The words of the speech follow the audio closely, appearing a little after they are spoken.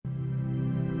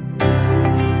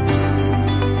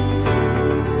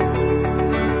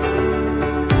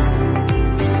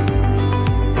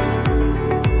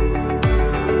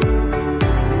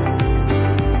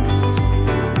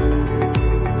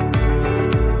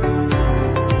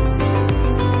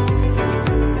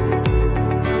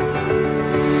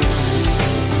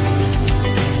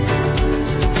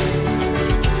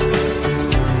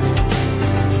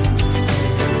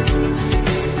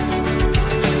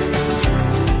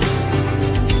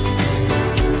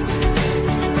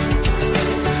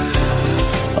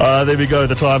There we go.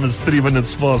 The time is 3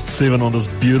 minutes past 7 on this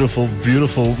beautiful,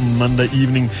 beautiful Monday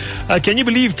evening. Can you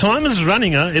believe time is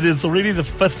running? It is already the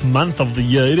 5th month of the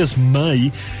year. It is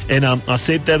May. And I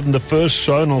said that in the first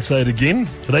show, and I'll say it again.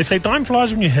 They say time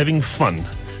flies when you're having fun.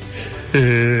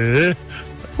 I'm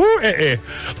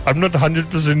not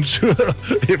 100% sure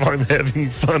if I'm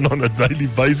having fun on a daily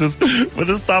basis with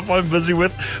the stuff I'm busy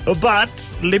with. But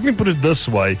let me put it this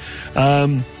way.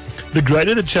 The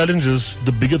greater the challenges,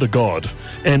 the bigger the God.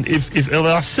 And if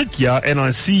I sit here and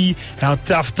I see how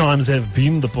tough times have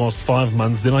been the past 5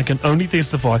 months, then I can only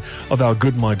testify of how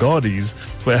good my God is,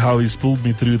 for how He's pulled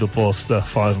me through the past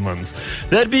 5 months.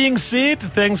 That being said,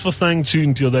 thanks for staying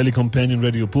tuned to your daily companion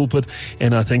radio pulpit,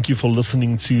 and I thank you for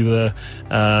listening to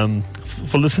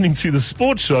the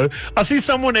sports show. I see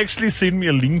someone actually send me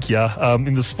a link here.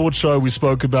 In the sports show, we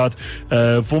spoke about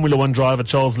Formula One driver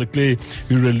Charles Leclerc,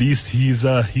 who released his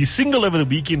single over the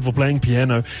weekend for playing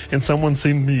piano, and someone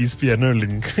sent me his piano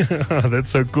link. That's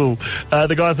so cool.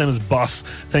 The guy's name is Boss.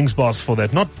 Thanks, Boss, for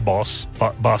that. Not Boss,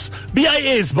 but Boss.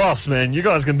 B-A-S, Boss, man. You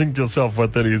guys can think to yourself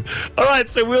what that is. All right,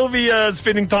 so we'll be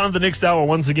spending time the next hour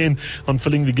once again on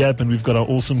Filling the Gap, and we've got our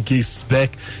awesome guests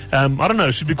back. I don't know,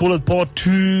 should we call it part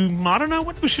 2? I don't know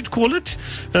what we should call it.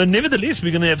 Nevertheless,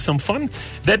 we're going to have some fun.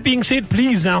 That being said,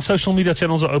 please, our social media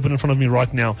channels are open in front of me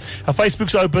right now. Our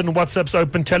Facebook's open, WhatsApp's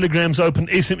open, Telegram's open,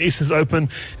 SMS is open,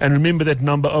 and remember that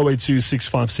number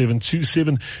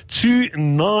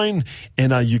 082-657-2729,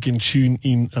 and you can tune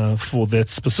in for that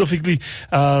specifically,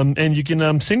 and you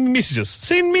can send me messages.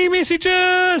 Send me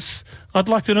messages! I'd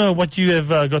like to know what you have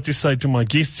got to say to my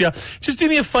guests here. Just do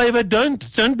me a favor.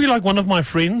 Don't be like one of my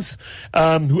friends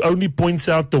who only points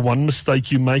out the one mistake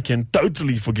you make and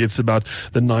totally forgets about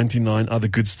the 99 other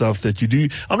good stuff that you do.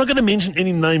 I'm not going to mention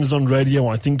any names on radio.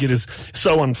 I think it is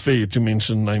so unfair to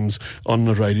mention names on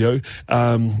the radio.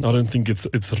 I don't think it's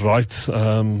right.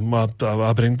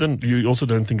 Brenton, you also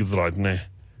don't think it's right, ne?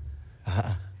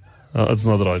 It's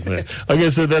not right there. Okay,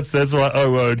 so that's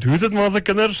why. Who's it, Maza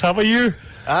Kinders? How are you?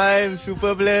 I'm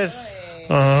super blessed.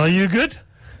 Are you good?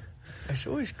 It's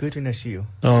always good when I see you.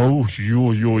 Oh,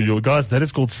 yo. Guys, that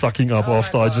is called sucking up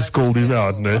after I just called him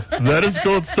out, ne? That is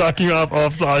called sucking up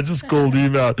after I just called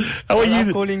him out. How are you?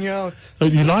 I'm calling you out. Oh,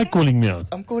 you like calling me out?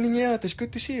 I'm calling you out. It's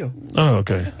good to see you. Oh,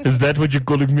 okay. Is that what you're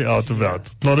calling me out about?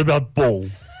 Not about Paul?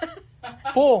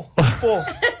 Paul.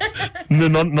 No,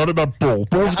 not about Paul.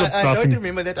 Paul's got I nothing. don't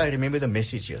remember that. I remember the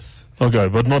messages. Okay,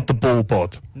 but not the Paul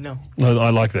part. No.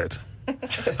 I like that.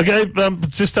 Okay,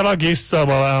 just tell our guests,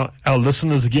 our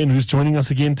listeners again, who's joining us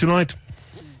again tonight.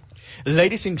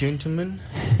 Ladies and gentlemen,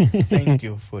 thank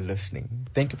you for listening.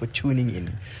 Thank you for tuning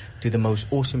in to the most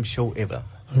awesome show ever.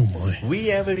 Oh my. We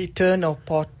have a return of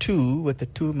part 2 with the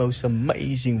 2 most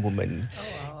amazing women. Oh,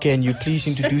 wow. Can you please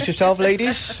introduce yourself,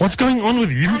 ladies? What's going on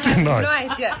with you tonight? No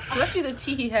idea. It must be the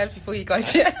tea he had before he got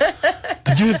here.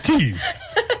 Did you have tea?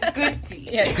 Good tea.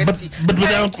 Yeah, good tea. But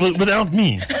without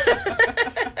me.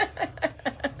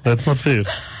 That's not fair.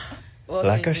 We'll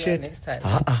like I said. Next time.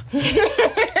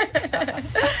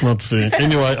 Not fair.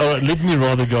 Anyway, all right, let me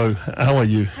rather go. How are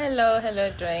you? Hello,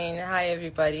 Dwain. Hi,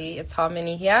 everybody. It's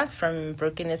Harmony here from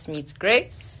Brokenness Meets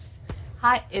Grace.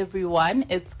 Hi, everyone.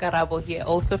 It's Karabo here,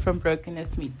 also from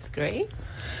Brokenness Meets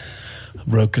Grace.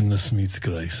 Brokenness Meets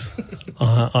Grace.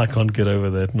 I can't get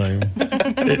over that name.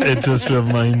 It just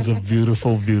remains a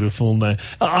beautiful, beautiful name.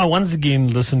 I once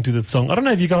again listened to that song. I don't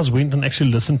know if you guys went and actually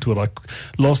listened to it. Like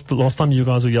last time you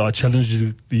guys were here, I challenged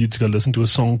you to go listen to a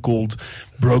song called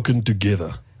Broken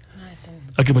Together.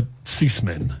 Okay, but cease,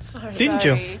 man. Didn't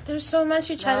you? There's so much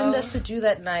you challenged us to do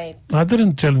that night. I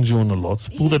didn't challenge you on a lot.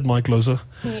 Pull that mic closer.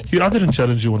 I didn't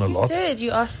challenge you on a lot. You did.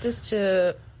 You asked us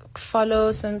to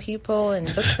follow some people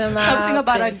and look them up. Something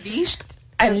about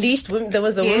Unleashed women. There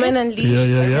was a woman Unleashed.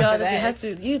 Yeah. We had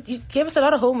to. You gave us a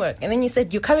lot of homework, and then you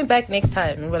said you're coming back next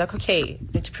time, and we're like, okay,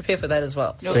 need to prepare for that as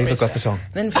well. So you forgot the song.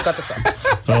 Then we forgot the song.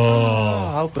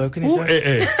 Oh, how broken is that?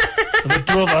 The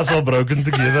 2 of us are broken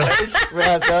together.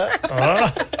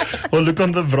 Well, look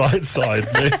on the bright side.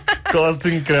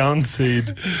 Casting Crown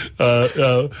said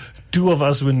 2 of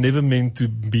us were never meant to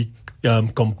be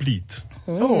complete.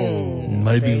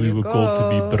 Maybe we were called to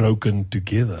be broken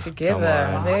together.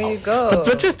 There you go.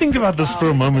 But just think about this for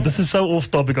a moment. This is so off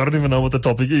topic. I don't even know what the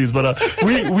topic is. But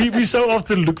we so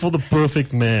often look for the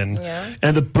perfect man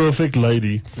and the perfect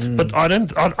lady. But I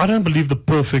don't believe the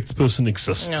perfect person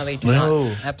exists. No, they do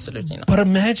not. Absolutely not. But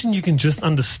imagine you can just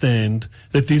understand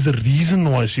that there's a reason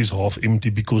why she's half empty,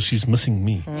 because she's missing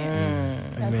me.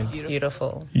 That's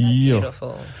beautiful.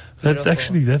 Beautiful. That's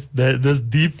actually that's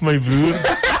deep, my bro.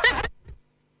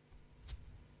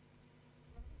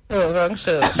 Oh, wrong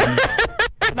show.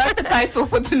 That's the title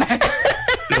for tonight.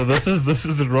 Yeah, this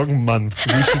is the wrong month.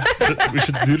 We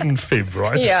should do it in Feb,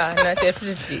 right? Yeah, no,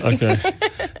 definitely. Okay.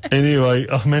 Anyway,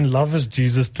 oh man, love is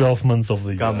Jesus 12 months of the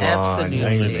year. Come on. Absolutely.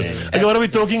 Amen. Okay, what are we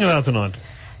talking about tonight?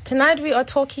 Tonight we are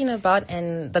talking about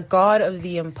the God of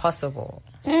the impossible.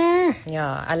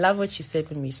 Yeah, I love what you said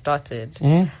when we started.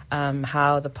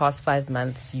 How the past 5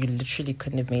 months you literally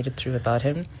couldn't have made it through without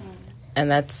him. And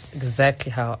that's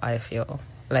exactly how I feel.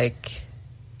 Like,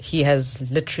 he has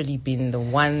literally been the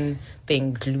one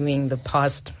thing gluing the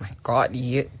past, my God,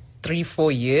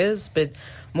 3-4 years. But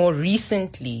more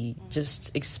recently, just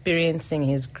experiencing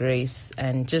his grace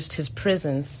and just his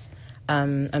presence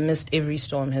amidst every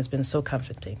storm has been so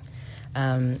comforting.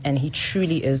 And he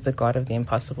truly is the God of the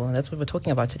impossible. And that's what we're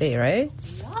talking about today, right?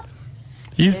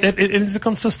 Yeah. It is a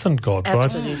consistent God, right?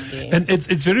 Absolutely. And it's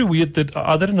very weird that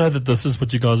I didn't know that this is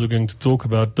what you guys were going to talk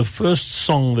about. The first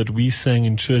song that we sang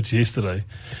in church yesterday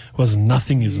was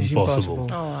 "Nothing is Impossible."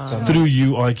 Oh, wow. Through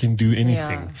you, I can do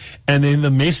anything. Yeah. And then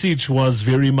the message was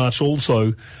very much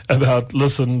also about,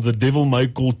 listen, the devil may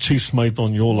call chessmate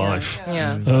on your life,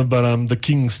 Yeah. but the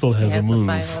king still has He a has move.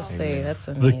 the final say. That's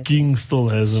The amazing. king still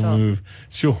has a Sure. move.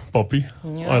 Sure, Poppy.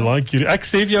 Ja. I like you. Ek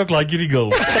sê vir jou ek like hierdie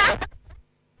girl.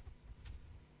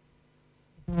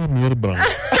 Meer brand.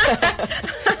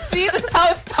 See, this is how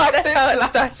it started. That's how it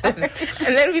started.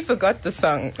 And then we forgot the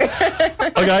song.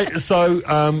 Okay, so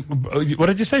what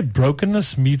did you say?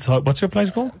 Brokenness meets hope. What's your place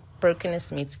called?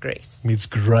 Brokenness meets grace. Meets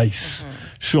grace.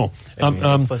 Sure.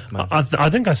 First month. I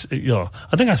think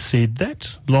I said that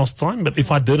last time, but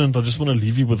if I didn't, I just want to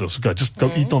leave you with this. Okay, just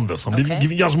go eat on this. I'm Okay.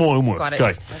 giving you guys more homework. Got it.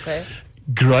 Okay. Okay.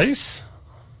 Grace.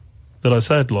 Did I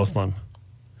say it last time?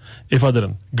 If I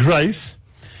didn't, grace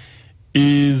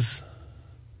is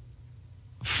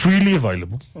freely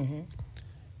available,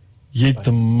 yet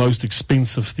the most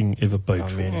expensive thing ever paid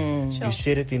for. Amen. You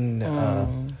said it in.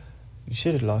 You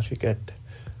said it last week at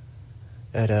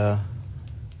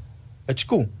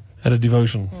school. At a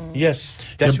devotion. Yes,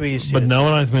 that's Yeah, where you said but it. now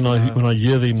when I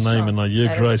hear their name and I hear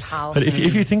That is grace, powerful. but if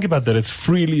you think about that, it's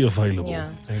freely available.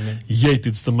 Yeah. Amen. Yet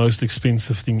it's the most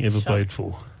expensive thing ever Sure. paid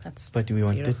for. That's But we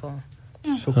want it beautiful.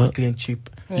 so quickly and cheap.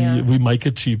 Yeah. We make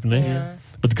it cheap, ne? Yeah.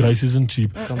 But grace isn't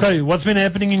cheap. Okay, what's been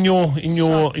happening in your It's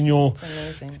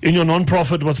amazing. in your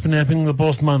non-profit? What's been happening the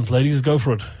past month, ladies? Go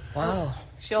for it. Wow.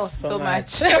 Sure, so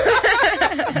much.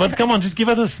 But come on, just give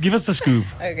us the scoop.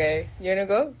 Okay. You want to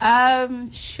go?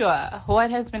 Sure. What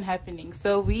has been happening?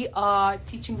 So we are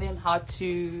teaching them how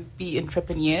to be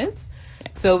entrepreneurs.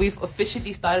 So we've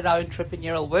officially started our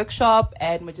entrepreneurial workshop,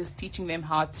 and we're just teaching them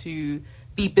how to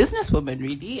be businesswomen,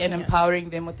 really, and empowering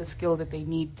them with the skill that they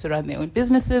need to run their own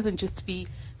businesses and just be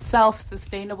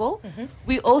self-sustainable.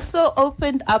 We also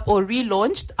opened up or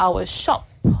relaunched our shop,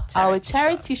 our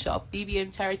charity shop,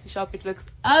 BBM charity shop. It looks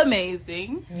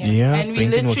amazing. Yeah, And we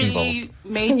Brenton was literally involved.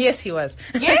 made Yes, he was.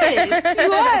 Yes, he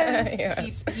was.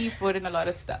 Yes. He put in a lot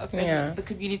of stuff, and Yeah. the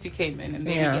community came in, and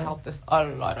they Yeah. really helped us a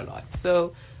lot.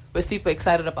 So we're super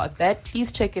excited about that.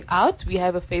 Please check it out. We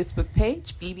have a Facebook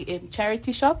page, BBM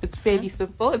Charity Shop. It's fairly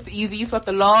simple. It's easy. It's not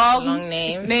the long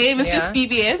name. It's Yeah. just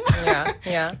BBM. Yeah.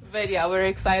 Yeah. But yeah, we're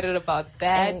excited about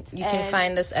that. And you can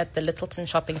find us at the Littleton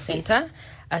Shopping Centre.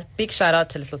 A big shout out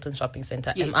to Littleton Shopping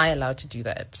Centre. Yes. Am I allowed to do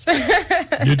that?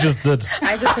 You just did.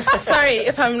 I just sorry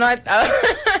if I'm not.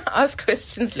 Ask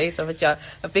questions later, but yeah,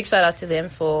 a big shout out to them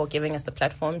for giving us the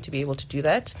platform to be able to do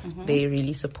that. They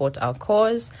really support our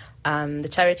cause. The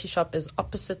charity shop is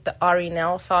opposite the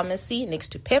RNL pharmacy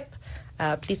next to PEP.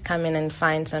 Please come in and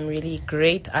find some really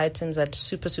great items at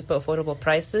super affordable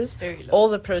prices. Very low. All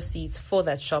the proceeds for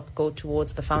that shop go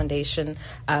towards the foundation,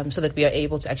 so that we are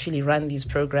able to actually run these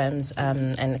programs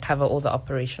and cover all the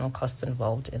operational costs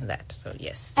involved in that. So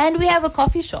yes. And we have a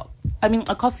coffee shop. I mean,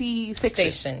 a coffee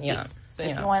section. Station, yeah. Yes. So if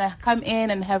Yeah. you want to come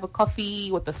in and have a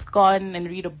coffee with a scone and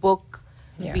read a book,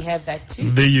 Yeah. we have that too.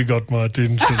 There you got my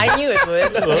attention. I knew it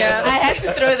would. Yeah. I had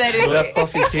to throw that in there. That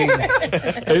coffee thing.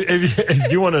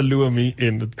 if you want to lure me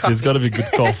in, there's got to be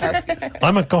good coffee.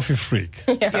 I'm a coffee freak.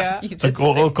 Yeah. You just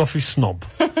Or coffee snob.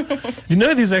 You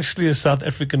know, there's actually a South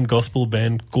African gospel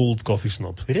band called Coffee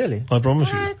Snobs. Really? I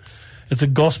promise you. What? It's a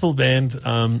gospel band.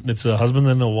 It's a husband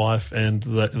and a wife, and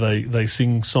they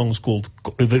sing songs called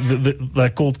they're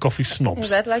called Coffee Snobs. Is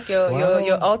that like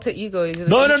your alter ego? Is it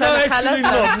No, you trying to colour actually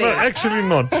not. No, something? actually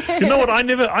not. You know what? I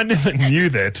never knew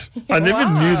that. I never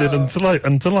knew that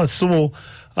until I saw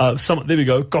some. There we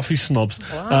go. Coffee Snobs.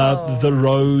 Wow. The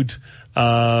Road.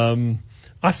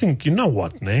 I think, you know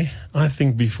what, ne? I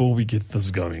think before we get this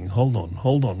going, hold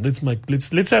on.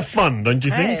 Let's have fun, don't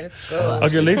you think? Hey, let's go.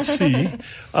 Okay, let's see.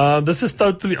 This is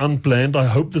totally unplanned. I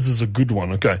hope this is a good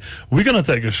one. Okay, we're going to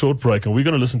take a short break and we're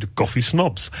going to listen to Coffee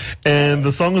Snobs. And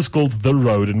the song is called The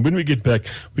Road. And when we get back,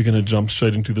 we're going to jump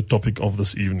straight into the topic of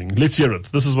this evening. Let's hear it.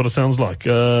 This is what it sounds like.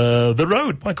 The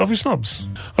Road by Coffee Snobs.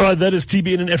 All right, that is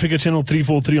TBN in Africa, channel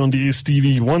 343 on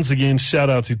DSTV. Once again, shout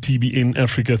out to TBN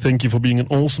Africa. Thank you for being an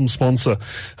awesome sponsor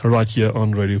right here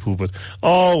on Radio Pulpit.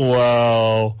 Oh,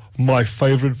 wow. My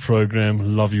favorite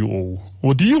program. Love you all.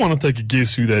 Well, do you want to take a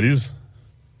guess who that is?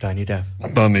 Danny Duff.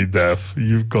 Danny Duff.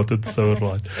 You've got it so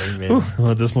right.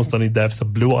 Amen. This must Danny Duff's a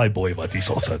blue-eye boy, what he's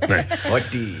also. Nee. What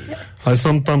the? I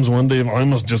sometimes wonder if I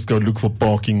must just go look for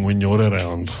parking when you're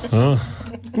around. Huh?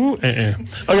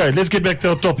 Okay, let's get back to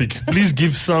our topic. Please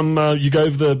give some, you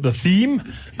gave the theme,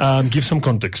 give some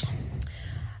context.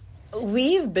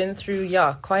 We've been through,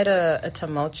 quite a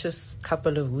tumultuous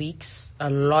couple of weeks. A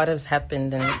lot has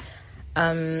happened.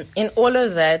 And in all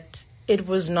of that, it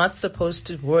was not supposed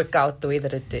to work out the way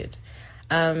that it did.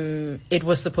 It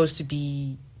was supposed to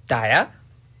be dire.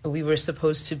 We were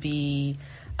supposed to be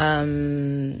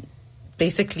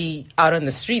basically out on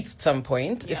the streets at some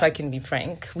point, if I can be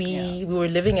frank. We were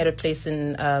living at a place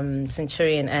in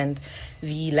Centurion, and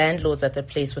the landlords at the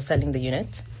place were selling the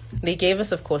unit. They gave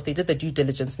us, of course, they did the due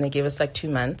diligence, and they gave us like 2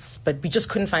 months, but we just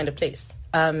couldn't find a place.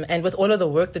 And with all of the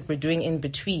work that we're doing in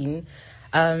between,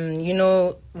 you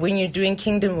know, when you're doing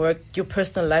kingdom work, your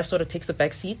personal life sort of takes a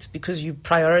back seat because you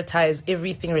prioritize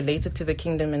everything related to the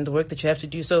kingdom and the work that you have to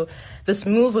do. So this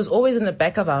move was always in the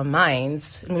back of our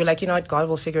minds. And we were like, you know what, God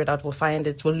will figure it out. We'll find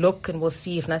it. We'll look and we'll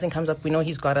see. If nothing comes up, we know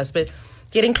he's got us. But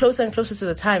getting closer and closer to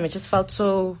the time, it just felt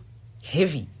so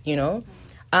heavy, you know.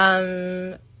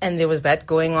 And there was that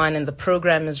going on, and the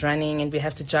program is running, and we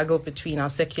have to juggle between our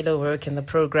secular work and the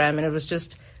program. And it was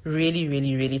just really,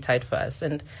 really, really tight for us.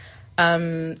 And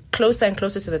closer and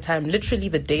closer to the time, literally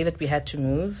the day that we had to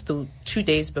move, the 2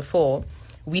 days before,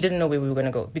 we didn't know where we were going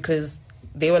to go, because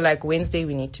they were like, Wednesday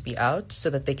we need to be out so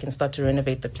that they can start to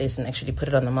renovate the place and actually put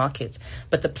it on the market.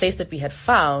 But the place that we had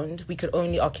found, we could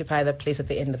only occupy that place at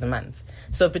the end of the month.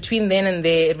 So between then and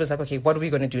there, it was like, okay, what are we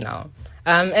going to do now?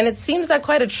 And it seems like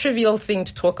quite a trivial thing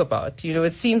to talk about. You know,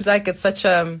 it seems like it's such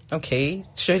okay,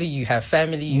 surely you have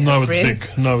family, you have friends.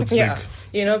 It's big.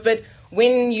 You know, but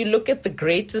when you look at the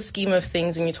greater scheme of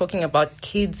things and you're talking about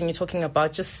kids and you're talking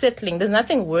about just settling, there's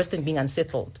nothing worse than being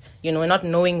unsettled, you know, and not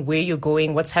knowing where you're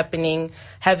going, what's happening,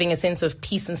 having a sense of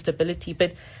peace and stability.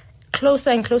 But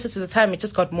closer and closer to the time, it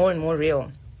just got more and more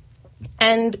real.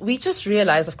 And we just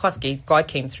realized, of course, God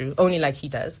came through, only like he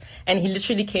does. And he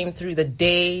literally came through the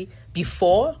day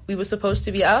before we were supposed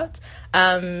to be out.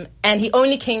 And he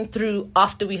only came through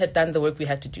after we had done the work we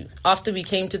had to do. After we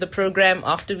came to the program,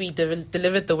 after we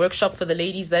delivered the workshop for the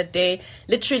ladies that day,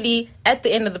 literally at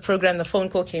the end of the program, the phone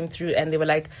call came through and they were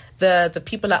like, the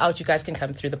people are out, you guys can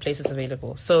come through, the place is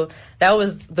available. So that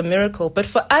was the miracle. But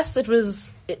for us,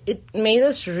 it made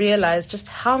us realize just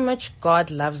how much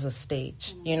God loves the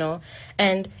stage, you know,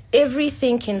 and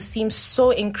everything can seem so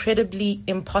incredibly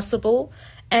impossible.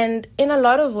 And in a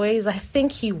lot of ways, I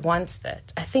think he wants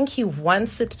that. I think he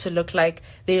wants it to look like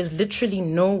there's literally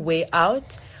no way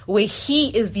out, where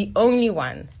he is the only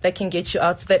one that can get you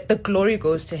out, so that the glory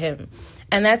goes to him.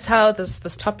 And that's how this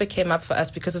topic came up for us,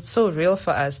 because it's so real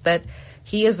for us that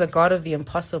he is the God of the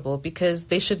impossible, because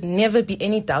there should never be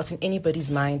any doubt in anybody's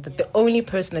mind that the only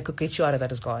person that could get you out of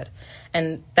that is God.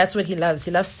 And that's what he loves.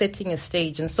 He loves setting a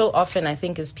stage. And so often, I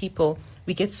think as people,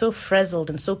 we get so frazzled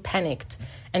and so panicked,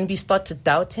 and we start to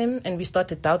doubt him, and we start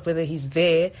to doubt whether he's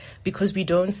there, because we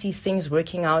don't see things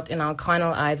working out in our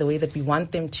carnal eye the way that we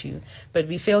want them to. But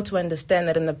we fail to understand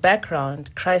that in the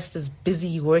background, Christ is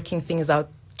busy working things out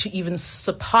to even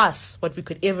surpass what we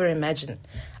could ever imagine.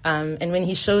 And when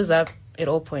he shows up, it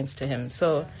all points to him.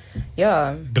 So,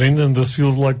 yeah. Brendan, this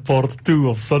feels like part 2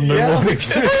 of Sunday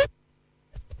mornings.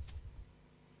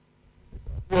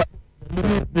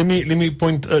 Let me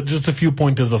point just a few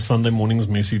pointers of Sunday morning's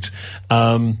message.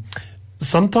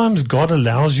 Sometimes God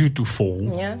allows you to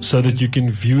fall so that you can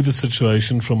view the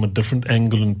situation from a different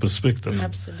angle and perspective.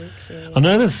 Absolutely. I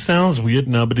know this sounds weird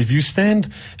now, but if you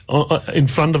stand in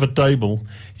front of a table,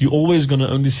 you're always going to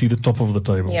only see the top of the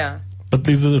table. Yeah. But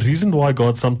there's a reason why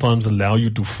God sometimes allows you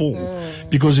to fall.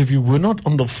 Because if you were not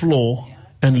on the floor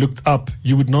and looked up,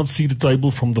 you would not see the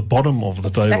table from the bottom of the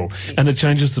table. And it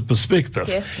changes the perspective.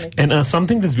 Definitely. And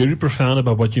something that's very profound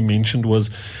about what you mentioned was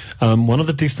one of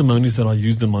the testimonies that I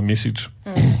used in my message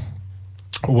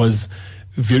was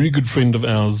a very good friend of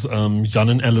ours, Jan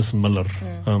and Alice Miller.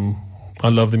 I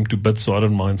love them to bits, so I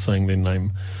don't mind saying their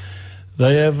name.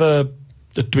 They have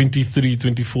a 23,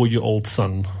 24-year-old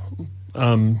son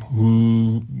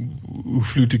who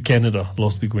flew to Canada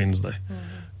last week Wednesday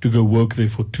to go work there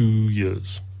for 2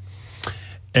 years.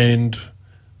 And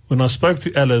when I spoke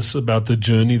to Alice about the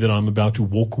journey that I'm about to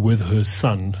walk with her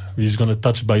son, he's going to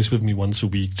touch base with me once a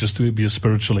week just to be a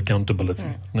spiritual accountability.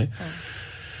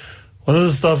 One of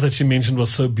the stuff that she mentioned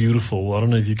was so beautiful. I don't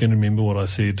know if you can remember what I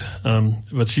said,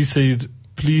 but she said,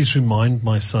 please remind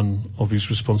my son of his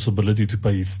responsibility to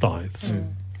pay his tithes.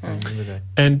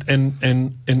 And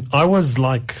I was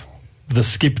like the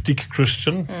skeptic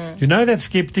Christian. You know that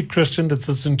skeptic Christian that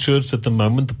sits in church at the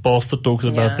moment the pastor talks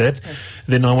about that,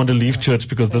 then I want to leave church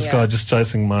because this guy just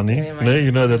chasing money.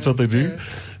 You know, that's what they do.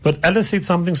 But Alice said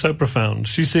something so profound.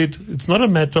 She said, it's not a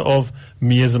matter of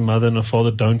me as a mother and a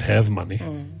father don't have money.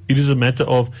 It is a matter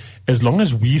of as long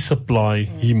as we supply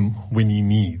him when he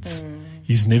needs,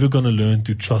 he's never going to learn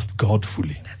to trust God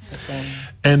fully. That's the thing.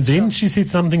 And then she said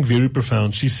something very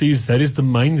profound. She says that is the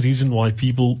main reason why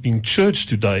people in church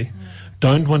today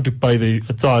don't want to pay their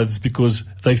tithes, because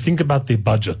they think about their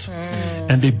budget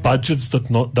and their budgets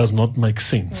does not make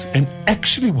sense. And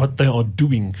actually what they are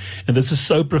doing, and this is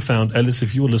so profound, Alice,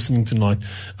 if you are listening tonight,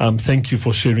 thank you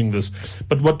for sharing this.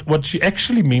 But what she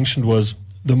actually mentioned was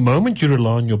the moment you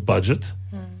rely on your budget,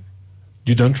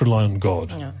 you don't rely on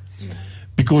God.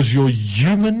 Because your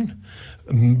human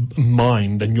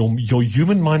mind and your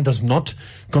human mind does not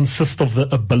consist of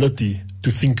the ability to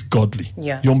think godly.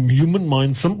 Your human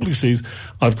mind simply says,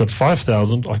 I've got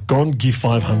 5,000, I can't give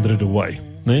 500 away.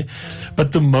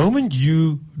 But the moment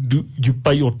you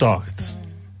pay your tithes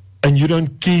and you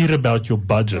don't care about your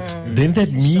budget, then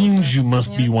that means you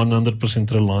must be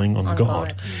 100% relying on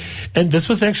God. And this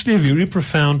was actually a very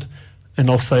profound, and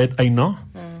I'll say it, Aina.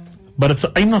 But it's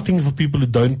an Aina thing for people who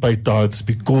don't pay tithes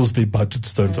because their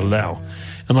budgets don't allow.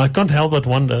 And I can't help but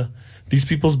wonder, these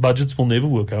people's budgets will never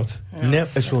work out.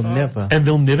 It will never. And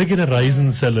they'll never get a raise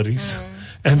in salaries.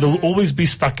 And they'll always be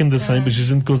stuck in the same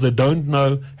position because they don't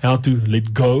know how to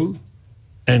let go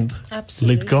and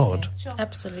let God.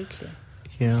 Absolutely.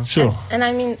 Yeah. Sure. And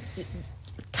I mean,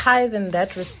 tithe in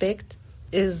that respect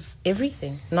is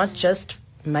everything, not just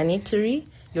monetary.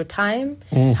 Your time.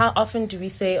 How often do we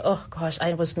say, oh gosh,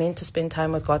 I was meant to spend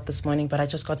time with God this morning, but I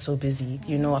just got so busy.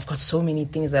 I've got so many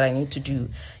things that I need to do.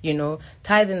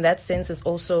 Tithe in that sense is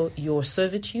also your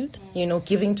servitude,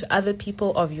 giving to other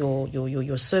people of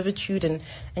your servitude. And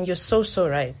you're so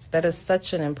right. That is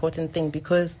such an important thing,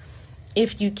 because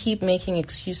if you keep making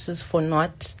excuses for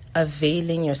not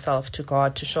availing yourself to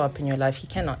God to show up in your life, He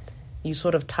cannot. You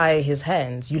sort of tie his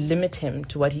hands. You limit him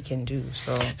to what he can do.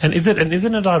 So. And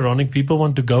isn't it ironic? People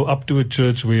want to go up to a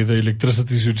church where the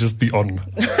electricity should just be on.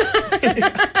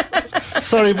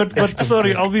 Sorry, but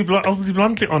sorry, I'll be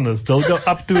bluntly honest. They'll go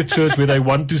up to a church where they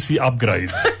want to see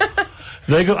upgrades.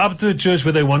 They go up to a church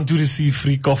where they want to receive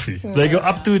free coffee. They go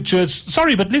up to a church.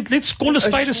 Sorry, but let's call a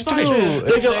spade a spade.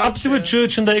 They go up to a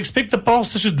church and they expect the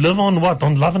pastor should live on what?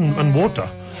 On love and water.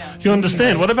 You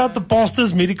understand? What about the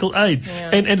pastor's medical aid?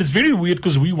 And it's very weird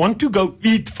because we want to go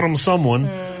eat from someone,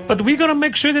 but we got to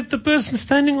make sure that the person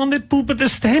standing on that pulpit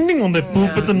is standing on that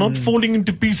pulpit and not falling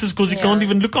into pieces because he can't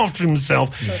even look after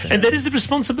himself. And that is the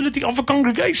responsibility of a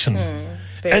congregation.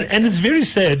 And it's very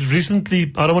sad.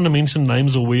 Recently, I don't want to mention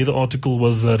names or where the article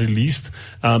was released,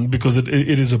 because it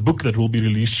is a book that will be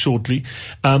released shortly.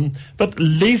 But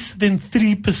less than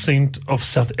 3% of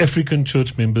South African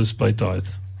church members pay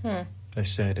tithes. I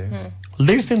said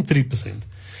Less than 3%.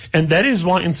 And that is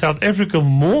why in South Africa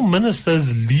more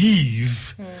ministers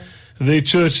leave their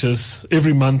churches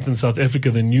every month in South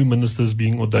Africa than new ministers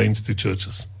being ordained to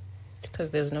churches.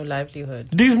 Because there's no livelihood.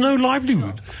 There's no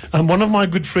livelihood. One of my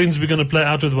good friends, we're going to play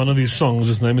out with one of his songs.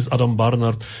 His name is Adam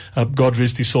Barnard. God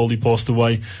rest his soul. He passed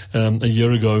away a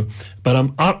year ago.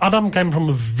 But Adam came from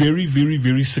a very, very,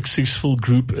 very successful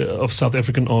group of South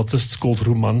African artists called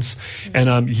Romance.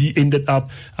 And he ended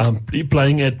up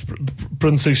playing at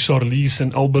Princess Charlize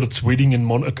and Albert's wedding in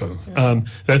Monaco.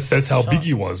 That's how big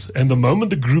he was. And the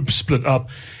moment the group split up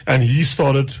and he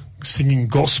started singing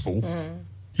gospel,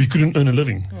 he couldn't earn a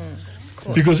living.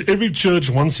 Because every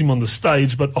church wants him on the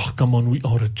stage, but come on, we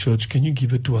are a church. Can you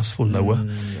give it to us for lower?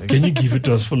 Can you give it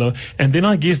to us for lower? And then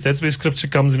I guess that's where scripture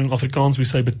comes in Afrikaans. We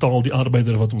say, betaal die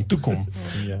arbeider wat hom toekom.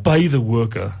 Pay the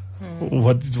worker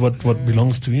what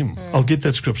belongs to him. I'll get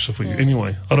that scripture for you.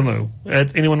 Anyway, I don't know.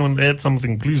 Anyone want to add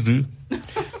something? Please do.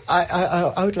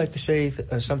 I would like to say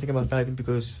something about tithing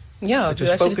because we were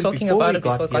actually talking about it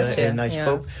before we got here. And I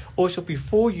spoke also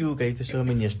before you gave the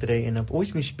sermon yesterday, and I've always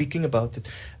been speaking about it.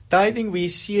 Tithing, we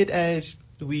see it as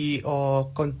we are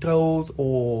controlled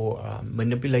or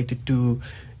manipulated to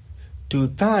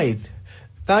tithe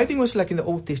tithing was like in the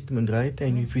Old Testament, right?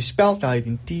 And if you spell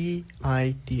tithing,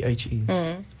 T-I-T-H-E.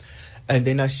 And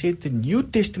then I said the New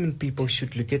Testament people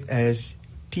should look at as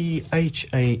T-H-A-N-K-S.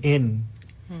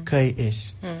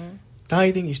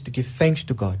 Tithing is to give thanks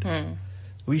to God.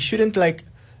 We shouldn't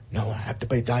no, I have to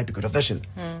pay tithe because of this.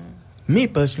 Me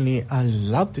personally, I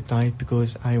love to tithe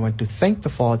because I want to thank the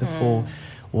Father for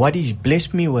what He's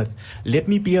blessed me with. Let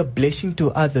me be a blessing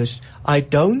to others. I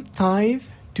don't tithe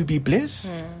to be blessed.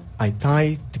 I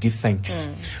tithe to give thanks.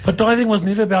 But tithing was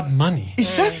never about money.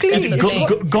 Exactly.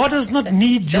 God does not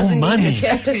need your money.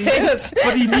 Yes.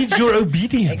 But He needs your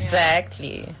obedience.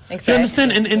 Exactly. You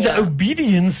understand? And the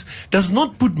obedience does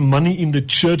not put money in the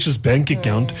church's bank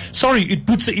account. Sorry, it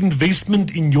puts an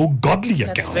investment in your godly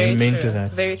account. Very Amen true. to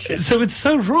that. Very true. So it's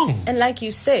so wrong. And like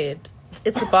you said,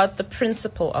 it's about the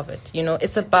principle of it.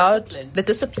 It's about the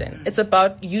discipline. It's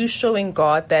about you showing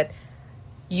God that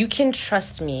you can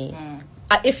trust me.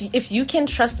 If you can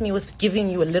trust me with giving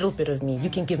you a little bit of me, you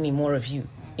can give me more of you.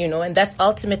 And that's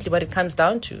ultimately what it comes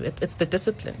down to. It's the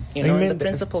discipline, and the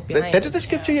principle behind That is it. the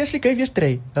scripture you actually gave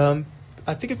yesterday.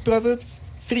 I think it's Proverbs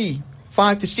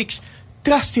 3:5-6.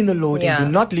 Trust in the Lord and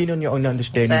do not lean on your own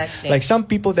understanding. Exactly. Like some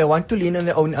people, they want to lean on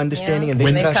their own understanding and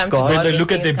then trust God. When they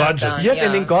look at their budget. Yes,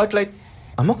 and then God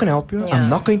I'm not going to help you. I'm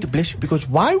not going to bless you. Because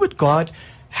why would God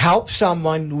help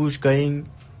someone who's going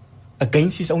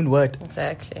against His own word?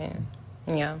 Exactly.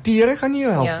 Yeah. Die Here gaan nie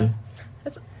jou help Yeah. nie.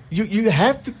 You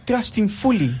have to trust Him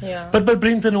fully. Yeah. But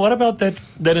Brenton, what about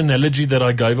that analogy that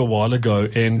I gave a while ago?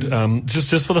 And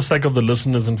just for the sake of the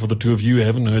listeners and for the two of you who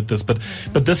haven't heard this, but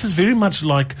this is very much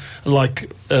like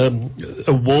a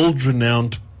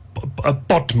world-renowned a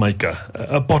pot maker,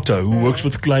 a potter who works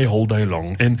with clay all day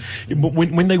long. And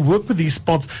when they work with these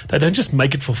pots, they don't just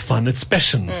make it for fun. It's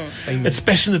passion. It's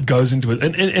passion that goes into it.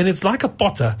 And it's like a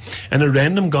potter and a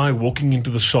random guy walking into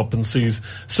the shop and says,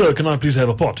 "Sir, can I please have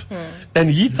a pot?" And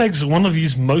he takes one of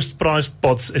his most prized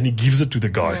pots and he gives it to the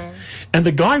guy. And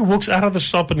the guy walks out of the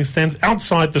shop and he stands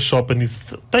outside the shop and he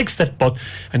takes that pot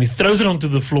and he throws it onto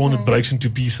the floor and it breaks into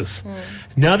pieces.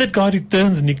 Now that guy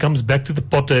returns and he comes back to the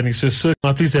potter and he says, "Sir,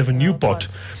 can I please have a new pot?"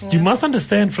 You must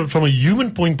understand from a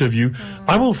human point of view,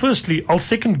 I'll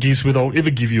second guess whether I'll ever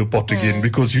give you a pot again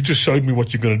because you just showed me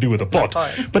what you're going to do with a pot.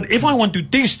 But if I want to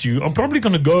test you, I'm probably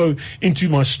going to go into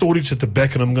my storage at the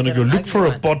back and I'm going to go look for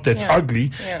a pot that's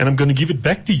ugly and I'm going to give it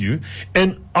back to you.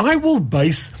 And I will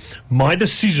base my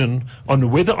decision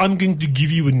on whether I'm going to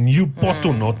give you a new pot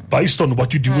or not based on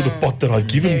what you do with the pot that I've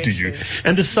given to you.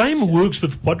 And the same works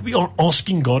with what we are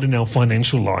asking God in our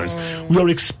financial lives. We are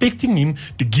expecting Him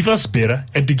to give us better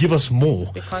and to give us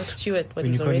more. We can't steward what When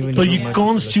He's you can't already even But given you us.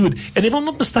 can't steward. And if I'm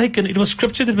not mistaken, it was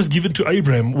scripture that was given to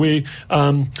Abraham where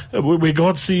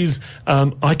God says,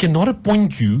 "I cannot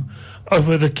appoint you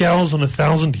over the cows on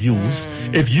 1,000 hills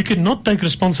if you cannot take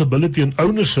responsibility and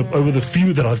ownership over the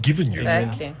few that I've given you."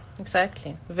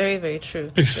 Exactly. Very, very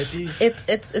true. It is.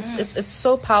 It's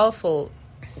so powerful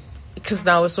because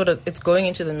now it's going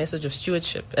into the message of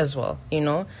stewardship as well,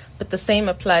 But the same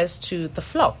applies to the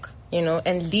flock,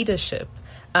 and leadership.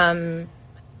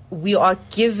 We are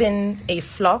given a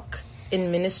flock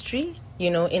in ministry,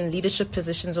 in leadership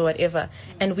positions or whatever,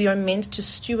 and we are meant to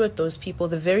steward those people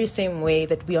the very same way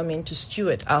that we are meant to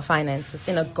steward our finances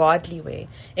in a godly way,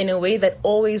 in a way that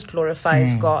always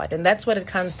glorifies God. And that's what it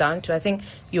comes down to. I think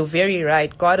you're very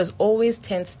right. God is always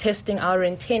testing our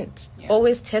intent,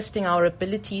 always testing our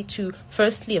ability to,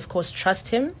 firstly, of course, trust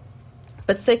Him,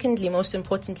 but secondly, most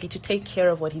importantly, to take care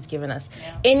of what He's given us.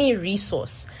 Any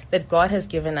resource that God has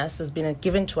given us has been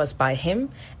given to us by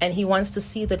Him, and He wants to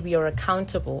see that we are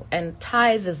accountable. And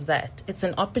tithe is that. It's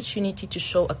an opportunity to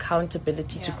show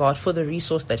accountability to God for the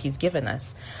resource that He's given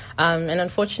us. And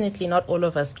unfortunately, not all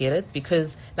of us get it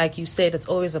because, like you said, it's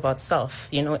always about self.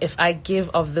 If I give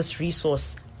of this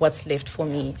resource, what's left for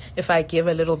me? If I give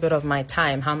a little bit of my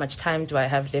time, how much time do I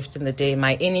have left in the day?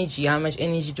 My energy, how much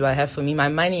energy do I have for me? My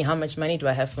money, how much money do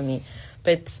I have for me?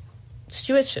 But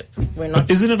stewardship, we're not.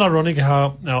 But isn't it ironic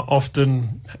how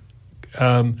often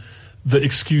the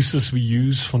excuses we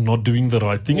use for not doing the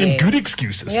right thing, and good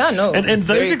excuses. Yeah, no. And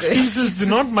those excuses do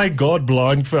not make God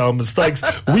blind for our mistakes.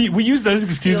 we use those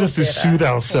excuses to soothe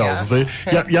ourselves.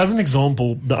 Here's an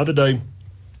example. The other day,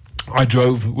 I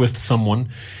drove with someone,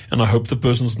 and I hope the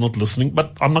person's not listening,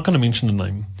 but I'm not going to mention the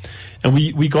name. And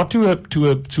we got to a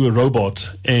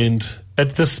robot, and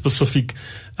at this specific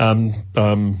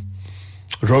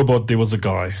robot, there was a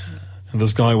guy, and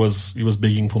this guy was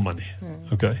begging for money.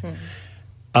 Okay,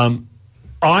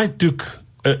 I took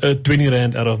a 20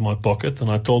 rand out of my pocket, and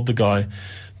I told the guy,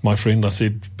 my friend, I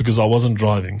said, because I wasn't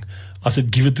driving, I said,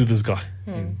 give it to this guy.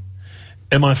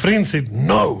 And my friend said,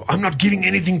 no, I'm not giving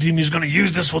anything to him. He's going to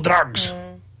use this for drugs.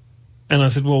 And I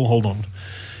said, well, hold on.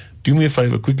 Do me a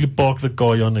favor, quickly park the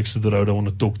car here next to the road. I want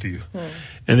to talk to you.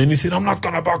 And then he said, I'm not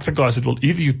going to park the car. I said, well,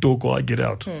 either you talk or I get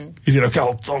out. He said, okay,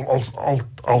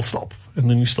 I'll stop. And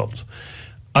then he stopped.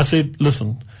 I said,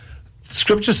 listen,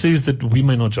 Scripture says that we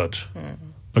may not judge.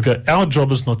 Okay, our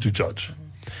job is not to judge.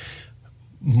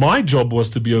 My job was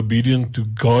to be obedient to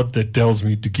God that tells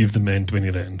me to give the man 20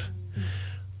 rand.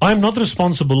 I'm not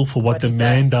responsible for what the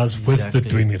man does with the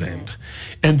 20 rand.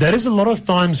 And that is a lot of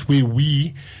times where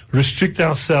we restrict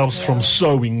ourselves from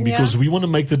sowing because we want to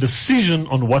make the decision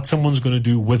on what someone's going to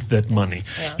do with that money.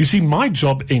 You see, my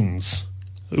job ends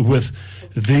with,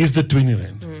 there's the 20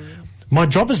 rand. My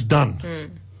job is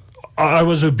done. I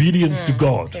was obedient to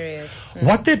God.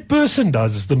 What that person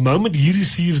does is the moment he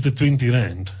receives the 20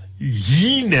 rand,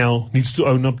 he now needs to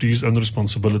own up to his own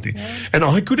responsibility. And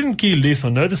I couldn't care less. I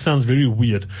know this sounds very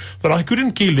weird, but I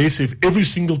couldn't care less if every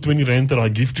single 20 rand that I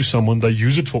give to someone, they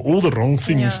use it for all the wrong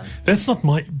things. That's not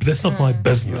my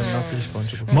business. You're not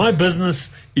responsible. My business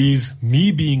is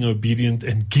me being obedient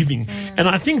and giving. And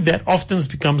I think that often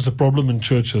becomes a problem in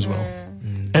church as well.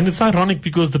 And it's ironic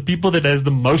because the people that has the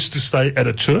most to say at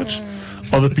a church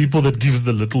are the people that gives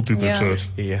the little to the church.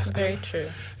 Very true.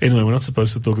 Anyway, we're not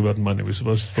supposed to talk about money. We're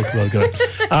supposed to talk about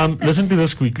God. Listen to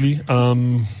this quickly.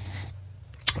 I'm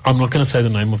not going to say the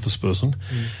name of this person,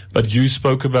 but you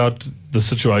spoke about the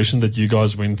situation that you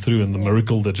guys went through and the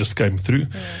miracle that just came through.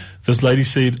 This lady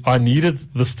said, I needed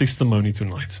this testimony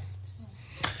tonight.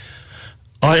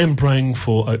 I am praying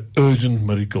for an urgent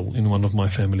miracle in one of my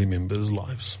family members'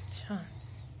 lives.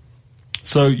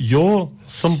 So your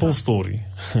simple story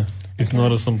is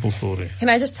not a simple story. Can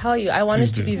I just tell you, I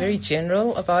wanted to be very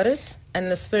general about it,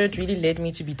 and the Spirit really led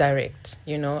me to be direct.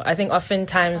 You know, I think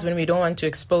oftentimes when we don't want to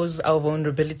expose our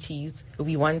vulnerabilities,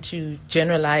 we want to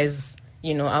generalize,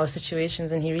 you know, our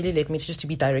situations, and He really led me to just to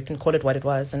be direct and call it what it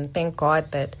was. And thank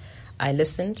God that I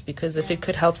listened, because if it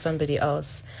could help somebody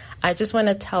else. I just want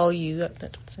to tell you,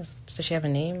 does she have a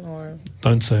name or?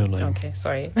 Don't say her name. Okay,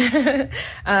 sorry.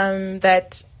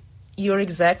 That you're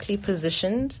exactly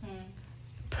positioned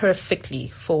perfectly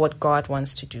for what God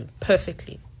wants to do.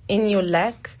 Perfectly. In your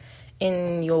lack,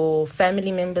 in your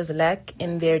family members' lack,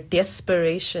 in their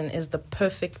desperation is the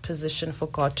perfect position for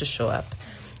God to show up.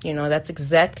 You know, that's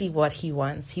exactly what He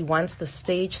wants. He wants the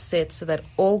stage set so that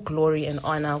all glory and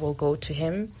honor will go to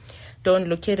Him. Don't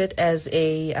look at it as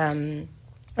a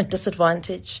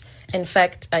disadvantage. In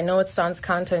fact, I know it sounds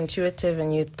counterintuitive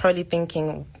and you're probably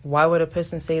thinking, why would a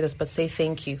person say this? But say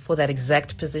thank you for that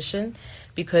exact position,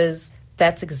 because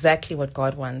that's exactly what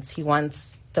God wants. He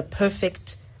wants the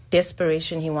perfect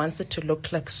desperation. He wants it to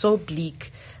look like so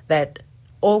bleak that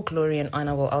all glory and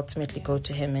honor will ultimately go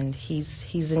to Him. And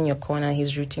He's in your corner.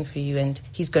 He's rooting for you, and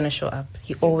He's going to show up.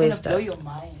 He always does.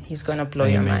 He's going to blow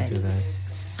your mind.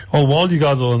 Oh, while you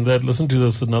guys are on that, listen to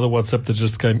this, another WhatsApp that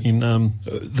just came in.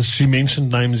 She mentioned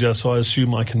names, so I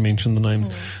assume I can mention the names.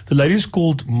 The lady's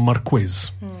called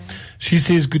Marquez. She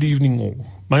says, good evening all.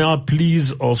 May I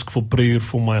please ask for prayer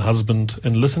for my husband?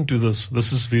 And listen to this.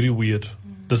 This is very weird.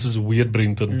 This is weird,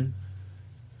 Brenton.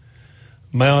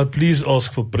 May I please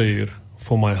ask for prayer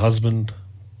for my husband,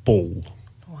 Paul?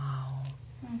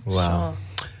 Wow.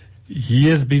 He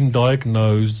has been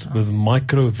diagnosed with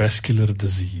microvascular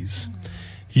disease.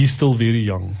 He's still very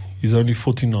young. He's only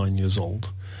 49 years old.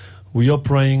 We are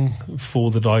praying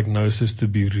for the diagnosis to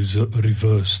be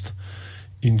reversed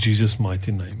in Jesus'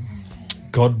 mighty name.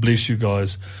 God bless you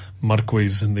guys,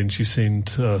 Marquez. And then she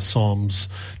sent Psalms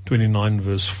 29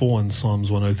 verse 4 and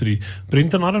Psalms 103.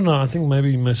 Brenton, I don't know. I think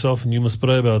maybe myself and you must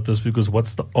pray about this, because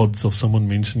what's the odds of someone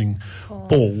mentioning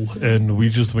Paul? And we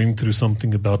just went through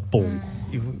something about Paul.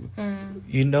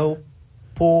 You know,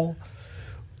 Paul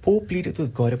pleaded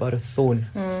with God about a thorn.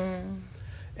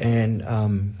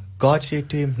 And God said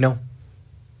to him, no,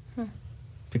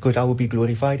 because I will be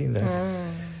glorified in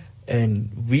that. And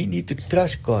we need to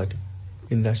trust God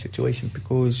in that situation,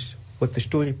 because with the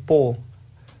story Paul,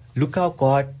 look how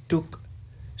God took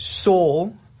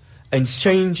Saul and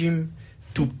changed him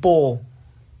to Paul.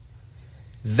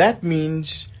 That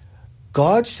means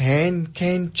God's hand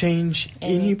can change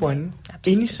anyone,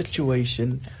 any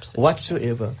situation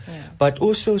whatsoever. But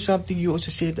also something you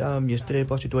also said yesterday,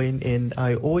 Pastor Dwain, and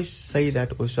I always say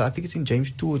that also. I think it's in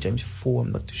James 2 or James 4,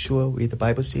 I'm not too sure, where the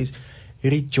Bible says,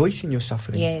 rejoice in your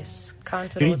suffering. Yes,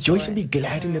 count it all rejoice joy. and be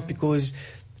glad in it, because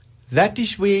that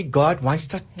is where God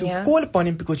wants us to call upon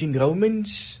Him. Because in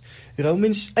Romans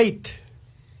 8,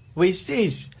 where it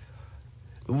says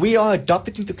we are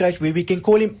adopted into Christ, where we can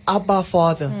call Him Abba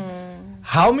Father.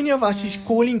 How many of us is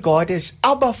calling God as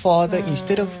Abba Father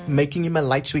instead of making him a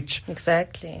light switch?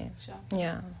 Exactly. Sure.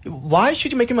 Yeah. Why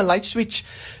should you make him a light switch?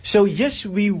 So yes,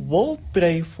 we will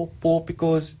pray for Paul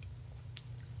because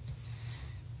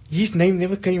his name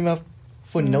never came up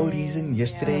for no reason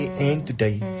yesterday and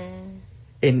today.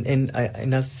 And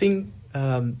I think,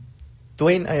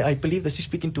 Dwain, I believe that he's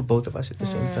speaking to both of us at the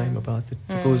same time about it,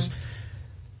 because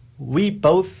we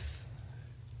both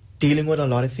dealing with a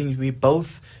lot of things. We're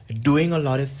both doing a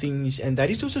lot of things. And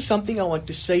that is also something I want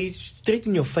to say straight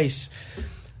in your face.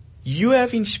 You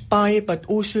have inspired but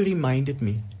also reminded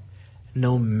me,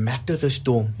 no matter the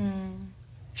storm,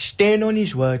 stand on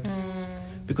his word.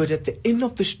 Because at the end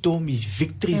of the storm, his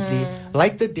victory is there.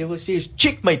 Like the devil says,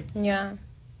 checkmate. Yeah.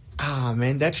 Ah,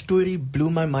 man, that story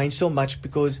blew my mind so much,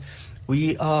 because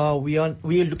we are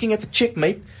looking at the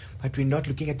checkmate, but we're not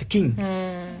looking at the king,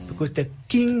 because the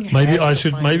king. Maybe I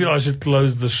should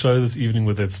close the show this evening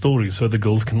with that story, so the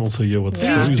girls can also hear what the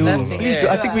story is. Please do.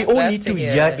 I think we all need to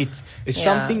hear it. It's Yeah.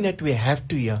 something that we have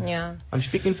to hear. Yeah. I'm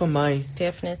speaking from my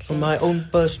Definitely. own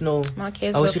personal.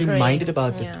 Marquez, I was we're reminded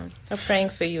praying. about it. Yeah. We're praying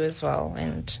for you as well,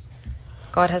 and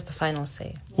God has the final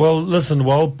say. Well, listen,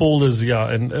 while Paul is here,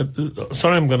 and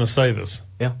sorry I'm going to say this,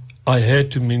 Yeah. I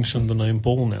had to mention the name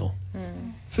Paul now.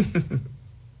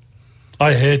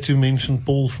 I had to mention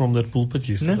Paul from that pulpit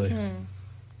yesterday.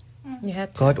 You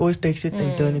had to. God always takes it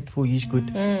and turn it for his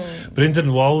good.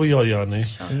 Brenton, while we are here,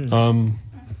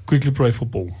 quickly pray for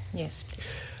Paul. Yes, please.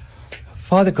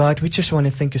 Father God, we just want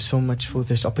to thank you so much for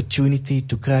this opportunity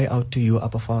to cry out to you,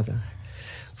 Abba Father.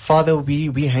 Father,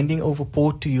 we're handing over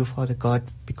Paul to you, Father God,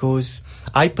 because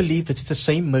I believe that it's the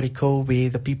same miracle where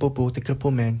the people brought the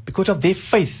crippled man. Because of their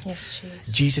faith, Yes,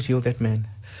 Jesus. Jesus healed that man.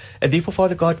 And therefore,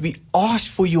 Father God, we ask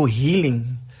for your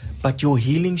healing, but your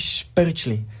healing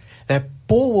spiritually, that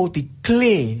Paul will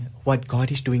declare what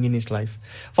God is doing in his life.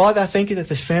 Father, I thank you that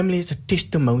this family is a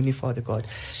testimony, Father God.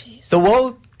 Jesus. The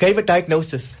world gave a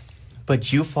diagnosis,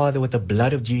 but you, Father, with the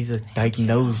blood of Jesus,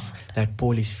 diagnosed that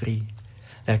Paul is free,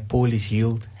 that Paul is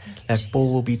healed, that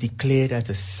Paul will be declared as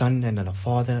a son and a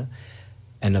father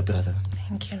and a brother.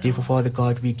 Thank you, Lord. Therefore, Father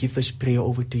God, we give this prayer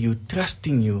over to you,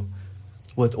 trusting you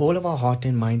with all of our heart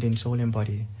and mind and soul and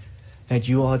body, that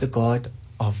you are the God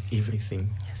of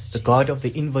everything, Yes, the God of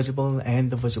Jesus. the invisible and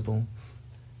the visible,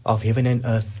 of heaven and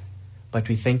earth. But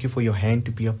we thank you for your hand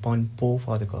to be upon Paul,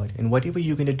 Father God. And whatever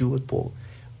you're going to do with Paul,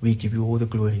 we give you all the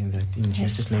glory in that. In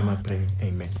Jesus' name I Lord. pray.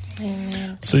 Amen.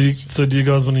 Amen. So do you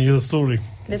guys want to hear the story?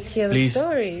 Let's hear Please. the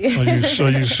story. Are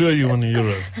you sure you want to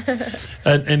hear it?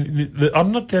 And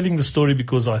I'm not telling the story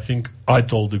because I think I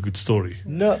told a good story.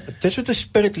 No, this was a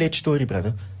spirit-led story,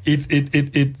 brother.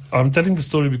 I'm telling the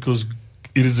story because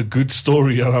it is a good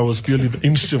story and I was purely the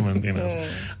instrument in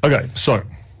it. Okay, so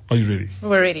are you ready?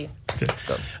 We're ready. Okay. Let's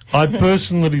go. I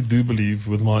personally do believe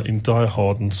with my entire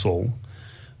heart and soul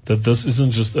that this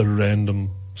isn't just a random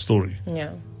story.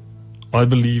 Yeah. I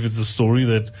believe it's a story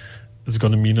that is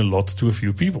going to mean a lot to a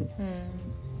few people.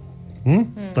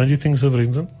 Don't you think so,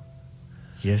 Brenton?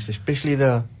 Yes, especially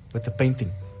with the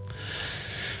painting.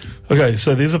 Okay,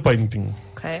 so there's a painting.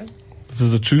 Okay. This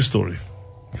is a true story.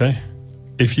 Okay?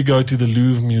 If you go to the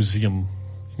Louvre Museum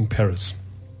in Paris,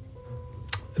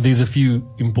 there's a few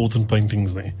important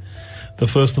paintings there. The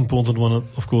first important one,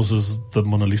 of course, is the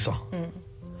Mona Lisa.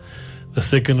 The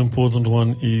second important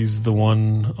one is the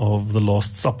one of the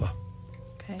Last Supper.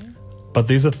 Okay. But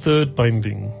there's a third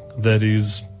painting that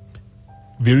is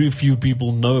very few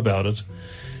people know about it.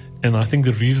 And I think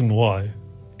the reason why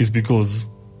is because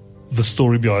the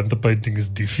story behind the painting is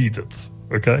defeated.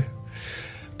 Okay?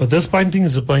 But this painting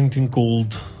is a painting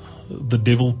called The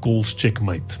Devil Calls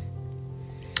Checkmate.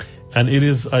 And it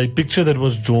is a picture that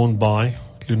was drawn by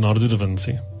Leonardo da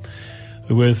Vinci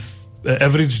with an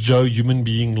average Joe human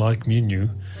being like me and you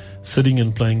sitting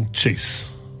and playing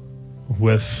chess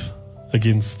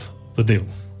against the devil.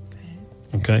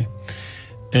 Okay?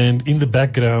 And in the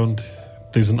background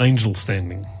there's an angel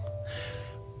standing.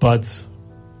 But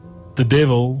the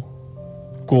devil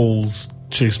calls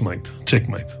checkmate.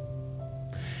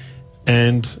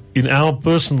 And in our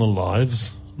personal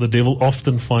lives, the devil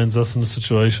often finds us in a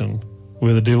situation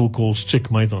where the devil calls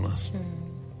checkmate on us.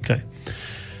 Okay.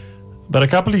 But a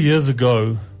couple of years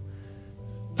ago,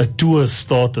 a tour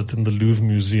started in the Louvre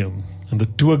Museum, and the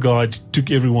tour guide took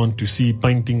everyone to see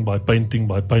painting by painting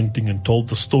by painting and told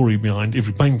the story behind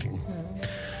every painting.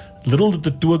 Little did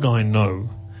the tour guide know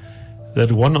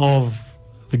that one of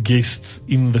the guests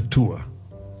in the tour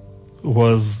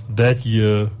was that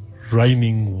year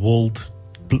reigning world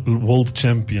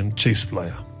champion chess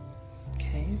player.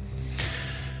 Okay.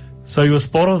 So he was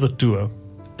part of the tour,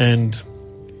 and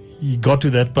he got to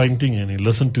that painting and he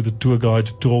listened to the tour guide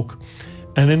talk.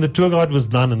 And then the tour guide was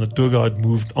done and the tour guide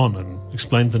moved on and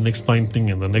explained the next painting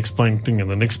and the next painting and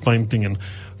the next painting. And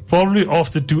probably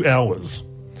after 2 hours,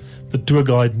 the tour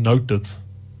guide noted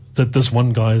that this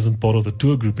one guy isn't part of the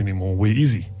tour group anymore. Where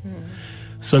is he?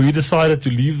 So he decided to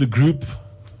leave the group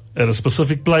at a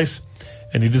specific place,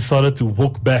 and he decided to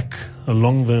walk back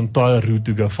along the entire route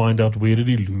to go find out where did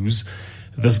he lose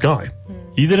this guy.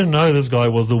 He didn't know this guy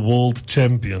was the world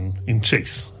champion in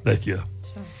chess that year.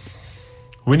 Sure.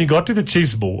 When he got to the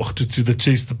chessboard, to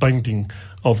the painting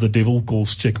of The Devil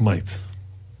Calls Checkmate,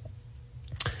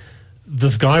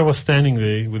 this guy was standing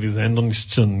there with his hand on his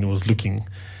chin and was looking,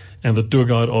 and the tour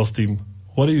guide asked him,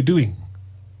 "What are you doing?"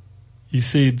 He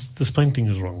said, "This painting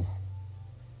is wrong."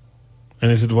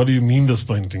 And he said, "What do you mean this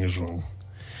painting is wrong?"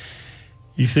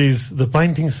 He says, "The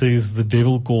painting says The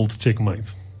Devil Called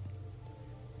Checkmate.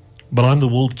 But I'm the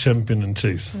world champion in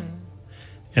chess.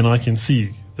 And I can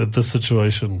see that this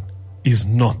situation is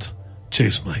not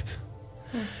chessmate."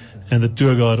 And the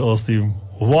tour guide asked him,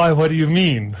 "Why? What do you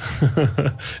mean?"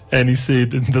 And he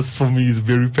said, and this for me is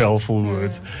very powerful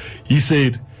words. He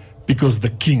said, "Because the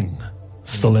king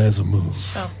still has a move."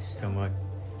 Oh, Come on.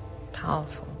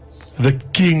 powerful. The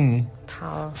king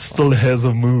Powerful. still has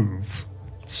a move.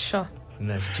 Sure. And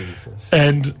that's Jesus.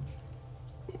 And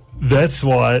that's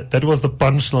why, that was the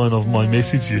punchline of my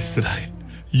message yesterday.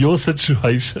 Your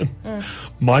situation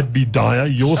might be dire.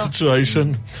 Your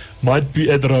situation might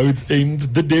be at road's end.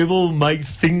 The devil might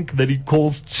think that he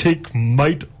calls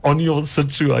checkmate on your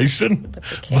situation,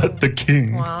 but the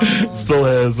king Wow. still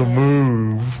has a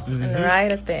move. And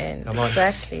right at the end. Come on.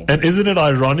 Exactly. And isn't it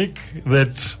ironic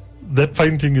that that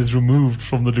painting is removed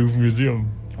from the Louvre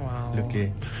Museum? Wow. Look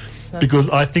here. It's not- Because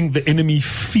I think the enemy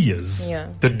fears Yeah.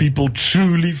 that people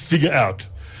truly figure out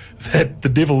that the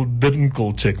devil didn't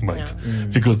call checkmate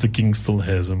because the king still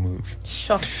has a move.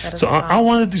 Sure. That is So I powerful.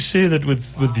 wanted to share that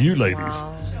with you ladies.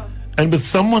 Wow. And with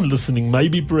someone listening,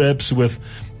 maybe perhaps with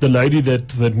the lady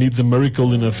that needs a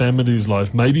miracle in her family's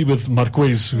life, maybe with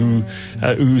Marquez,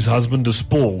 whose husband is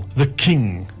Paul, the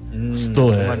king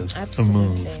still has a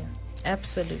move. Absolutely.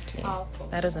 Absolutely. Powerful.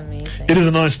 That is amazing. It is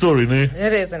a nice story, ne?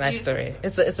 It is a nice story.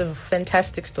 It's a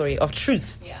fantastic story of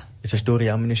truth. Yeah. It's a story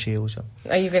I'm going to share also.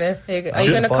 Are you gonna Pass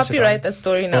it copyright on. that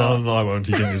story Oh, now? no, I won't.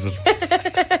 You can use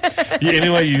it. He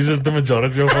anyway uses the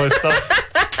majority of my stuff.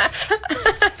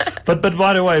 But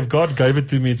by the way, if God gave it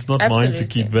to me, it's not mine to Absolutely.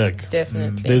 keep back.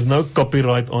 Definitely. There's no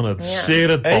copyright on it. Yeah.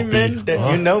 Share it, Poppy. Amen. Then Huh?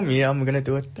 you know me. I'm going to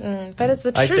do it. But it's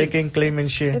the I truth. take and claim and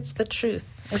share. It's the truth.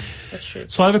 It's the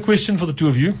truth. So I have a question for the two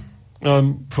of you.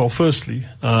 Well, firstly,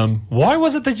 why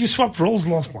was it that you swapped roles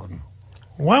last time?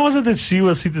 Why was it that she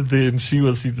was seated there and she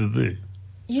was seated there?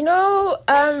 You know,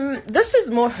 this is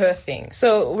more her thing.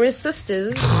 So we're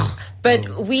sisters, but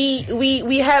we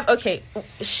have okay.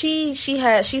 She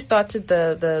started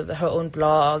the her own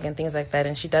blog and things like that,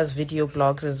 and she does video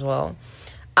blogs as well.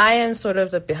 I am sort of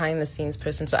the behind the scenes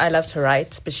person, so I love to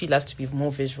write, but she loves to be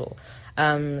more visual.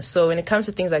 So when it comes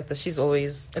to things like this, she's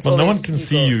always. Well, no one can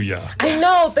see you, yeah. I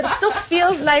know, but it still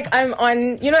feels like I'm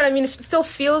on. You know what I mean? It still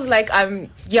feels like I'm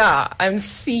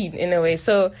seen in a way.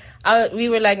 So we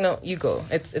were like, no, you go.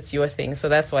 It's your thing. So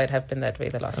that's why it happened that way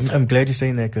the last time. I'm glad you're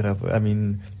saying that, Karabo. I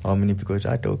mean, Harmony, because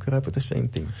I told Karabo the same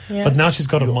thing. Yeah. But now she's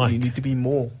got a You mic. need to be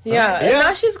more. Yeah, and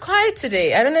now she's quiet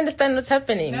today. I don't understand what's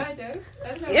happening. No, I don't. I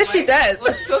don't know Yes, she why- does.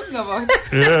 What you talking about?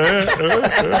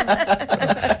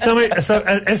 So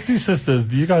as two sisters,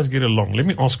 do you guys get along? Let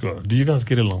me ask her. Do you guys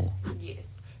get along? Yes,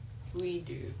 we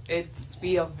do.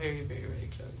 We are very, very, very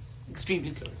close.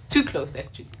 Extremely close. Too close,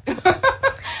 actually. A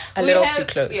We little have- too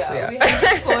close. Yeah. We have,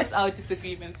 of course, our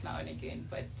disagreements now and again,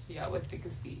 but yeah, we're thick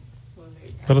as thieves. We're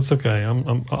very But it's okay.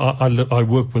 I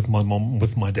work with my mom,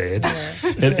 with my dad.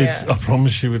 And it's, Yeah. I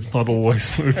promise you, it's not always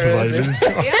smooth Roses.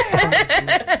 sailing.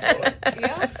 yeah.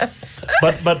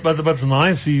 But what's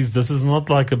nice is this is not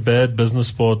like a bad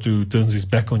business part who turns his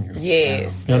back on you.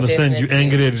 Yes. You understand? You definitely.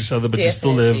 angry at each other, but you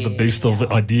still have the Definitely, best of the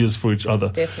ideas for each other.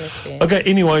 Definitely. Okay.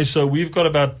 Anyway, so we've got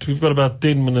about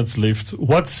 10 minutes left.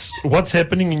 What's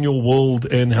happening in your world,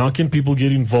 and how can people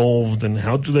get involved, and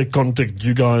how do they contact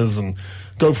you guys? And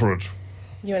go for it.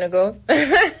 You want to go?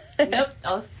 Nope.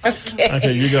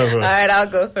 Okay, you go for it. All right, I'll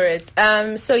go for it.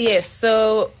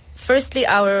 So firstly,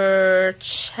 our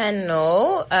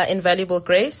channel, Invaluable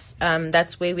Grace,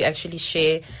 that's where we actually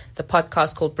share the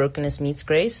podcast called Brokenness Meets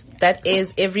Grace. That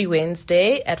is every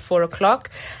Wednesday at 4:00.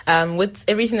 With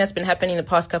everything that's been happening the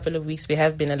past couple of weeks, we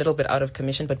have been a little bit out of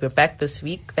commission, but we're back this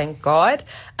week, thank God.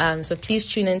 So please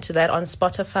tune into that on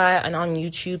Spotify and on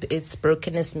YouTube. It's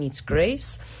Brokenness Meets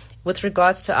Grace. with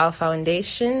regards to our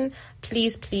foundation,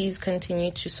 please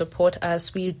continue to support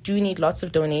us. We do need lots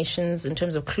of donations in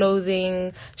terms of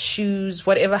clothing, shoes,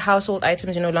 whatever household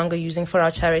items you're no longer using for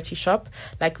our charity shop.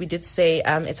 Like we did say,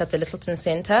 it's at the Littleton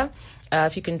Center.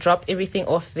 If you can drop everything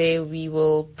off there, we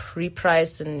will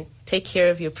pre-price and take care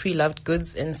of your pre-loved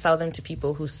goods and sell them to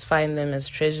people who find them as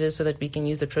treasures so that we can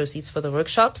use the proceeds for the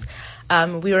workshops.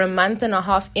 We are a month and a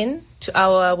half in to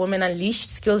our Women Unleashed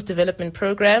Skills Development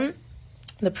Program.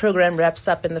 The program wraps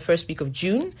up in the first week of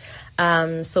June.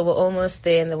 So we're almost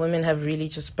there, and the women have really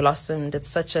just blossomed. It's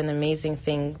such an amazing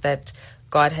thing that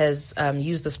God has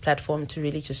used this platform to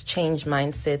really just change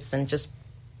mindsets and just,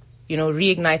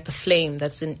 reignite the flame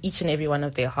that's in each and every one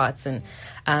of their hearts. And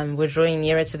we're drawing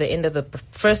nearer to the end of the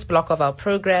first block of our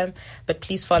program, but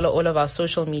please follow all of our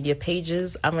social media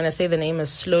pages. I'm going to say the name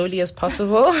as slowly as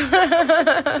possible.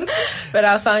 But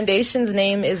our foundation's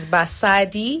name is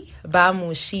Basadi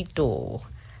Bamushito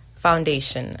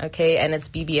Foundation, okay? And it's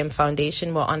BBM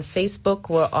Foundation. We're on Facebook.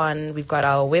 We've got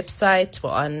our website.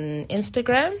 We're on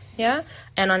Instagram, yeah?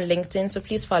 And on LinkedIn. So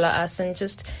please follow us, and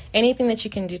just anything that you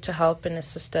can do to help and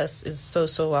assist us is so,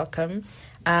 so welcome.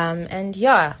 And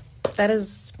yeah, that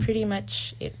is pretty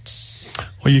much it.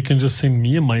 Or you can just send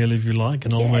me a mail if you like,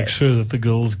 and I'll make sure that the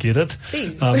girls get it.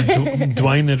 Please.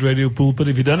 Dwain at Radio Pulpit.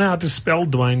 If you don't know how to spell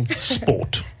Dwain,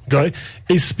 sport. Okay?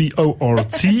 SPORT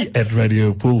at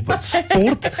Radio Pulpit.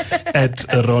 Sport at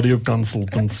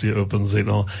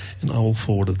radiokansel.co.za, and I will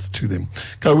forward it to them.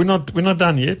 Okay, we're not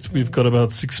done yet. We've got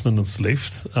about 6 minutes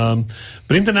left.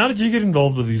 Brenton, how did you get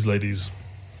involved with these ladies?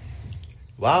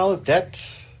 Wow,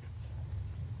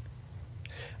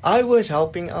 I was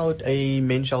helping out a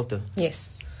men's shelter.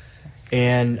 Yes.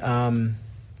 And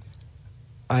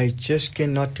I just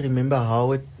cannot remember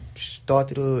how it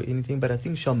started or anything, but I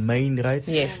think Charmaine, right?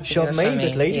 Yes. Charmaine,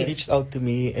 this lady reached out to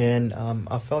me, and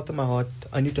I felt in my heart,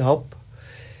 I need to help.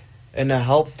 And I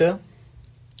helped her.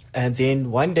 And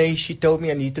then one day she told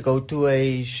me I need to go to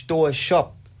a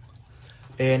shop.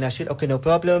 And I said, okay, no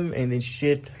problem. And then she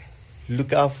said,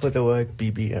 look out for the word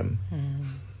BBM.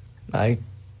 I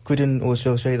couldn't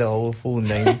also say the whole full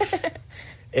name.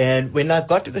 And when I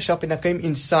got to the shop and I came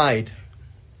inside,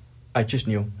 I just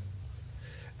knew.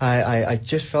 I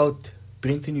just felt,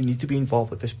 Brenton, you need to be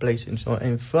involved with this place and so on.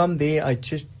 And from there, I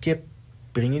just kept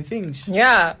bringing things.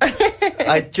 Yeah.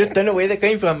 I just don't know where they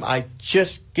came from. I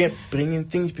just kept bringing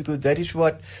things because that is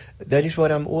what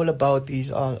I'm all about.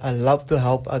 I love to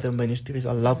help other ministries.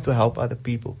 I love to help other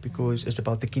people because it's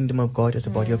about the kingdom of God. It's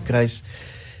the body of Christ.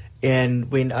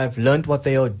 And when I've learned what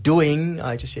they are doing,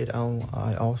 I just said,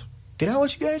 did I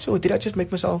watch you guys, or did I just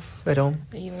make myself at home?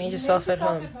 You made yourself at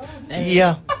home. And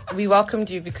yeah. We welcomed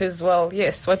you because, well,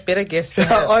 yes, what better guest? So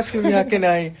I asked him, can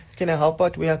I help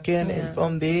out where I can? Yeah. And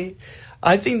from there,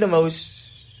 I think where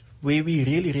we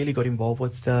really, really got involved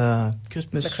with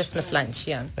Christmas. The Christmas lunch,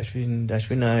 yeah. That's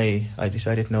when I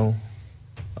decided, no,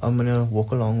 I'm going to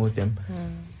walk along with them.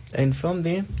 And from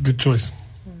there. Good choice.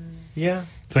 Yeah.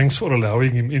 Thanks for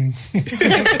allowing him in.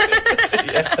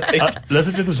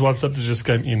 Listen to this WhatsApp that just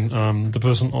came in. The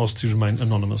person asked to remain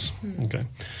anonymous. Okay.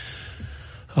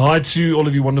 Hi to all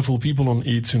of you wonderful people on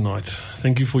air tonight.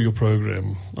 Thank you for your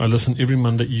program. I listen every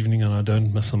Monday evening and I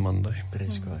don't miss a Monday.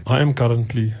 Praise God.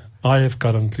 I have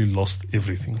currently lost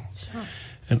everything. Sure.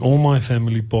 And all my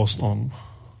family passed on.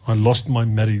 I lost my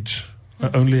marriage. I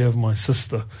only have my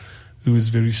sister who is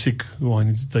very sick, who I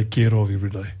need to take care of every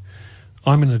day.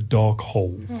 I'm in a dark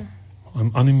hole.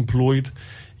 I'm unemployed,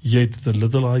 yet the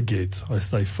little I get, I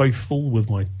stay faithful with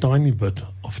my tiny bit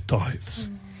of tithes.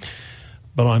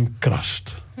 But I'm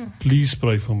crushed. Please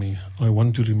pray for me. I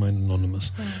want to remain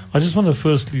anonymous. I just want to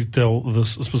firstly tell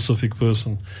this specific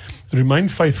person, remain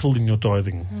faithful in your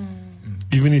tithing,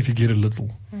 even if you get a little.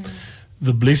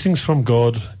 The blessings from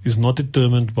God is not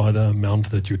determined by the amount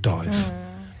that you tithe.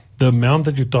 The amount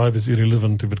that you tithe is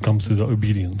irrelevant if it comes to the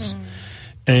obedience.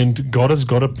 And God has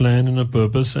got a plan and a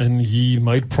purpose, and He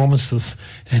made promises,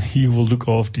 and He will look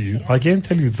after you. Yes. I can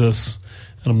tell you this,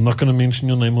 and I'm not going to mention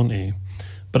your name on air,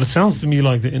 but it sounds to me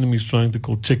like the enemy is trying to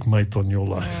call checkmate on your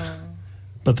life.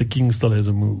 But the King still has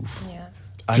a move. Yeah.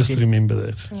 Just remember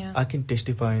that. Yeah. I can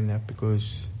testify in that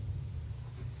because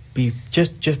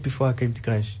just before I came to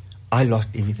Christ, I lost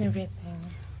everything.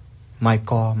 My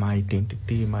car, my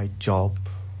identity, my job,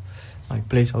 my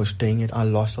place I was staying at. I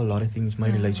lost a lot of things, my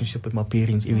relationship with my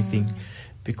parents, everything,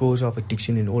 because of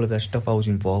addiction and all of that stuff I was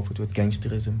involved with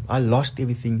gangsterism. I lost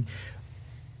everything.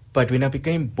 But when I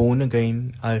became born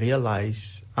again, I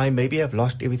realized I maybe have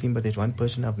lost everything, but there's one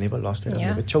person I've never lost that I've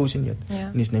never chosen yet.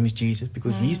 And his name is Jesus,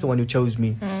 because He's the one who chose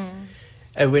me.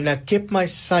 And when I kept my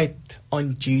sight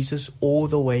on Jesus all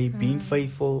the way, being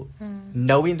faithful,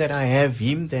 knowing that I have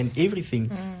Him, then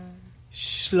everything,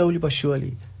 slowly but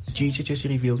surely, Jesus just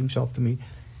revealed Himself to me.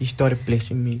 He started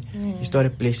blessing me. He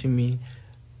started blessing me.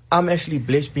 I'm actually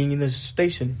blessed being in this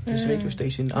station, this radio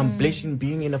station. I'm blessed in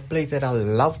being in a place that I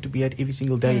love to be at every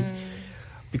single day.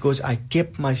 Because I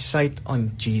kept my sight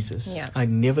on Jesus. Yeah. I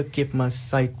never kept my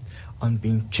sight on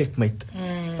being checkmate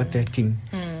for that King.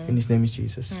 And His name is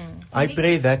Jesus. I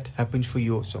pray that happens for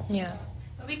you also. Yeah.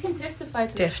 We can testify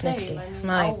to Definitely. the same. I mean,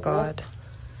 My our God. walk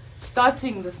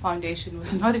starting this foundation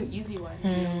was not an easy one. You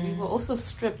know, we were also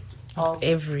stripped of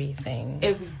Everything.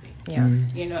 everything. Yeah.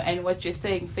 You know, and what you're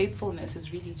saying, faithfulness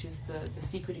is really just the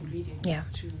secret ingredient Yeah.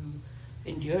 to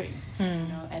enduring. You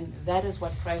know, and that is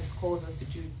what Christ calls us to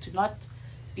do, to not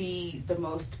be the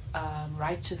most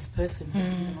righteous person, but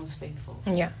to be the most faithful.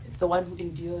 Yeah. It's the one who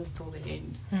endures till the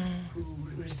end, who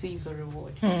receives a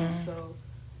reward. You know? So,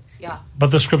 yeah.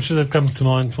 But the scripture that comes to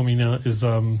mind for me now is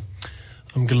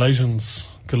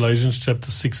Galatians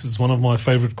chapter 6 is one of my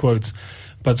favorite quotes.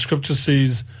 But scripture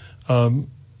says,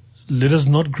 let us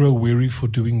not grow weary for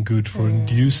doing good, for in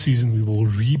due season we will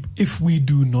reap if we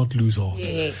do not lose heart.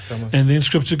 Yes. And then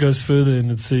scripture goes further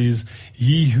and it says,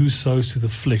 he who sows to the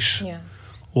flesh Yeah.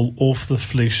 will of the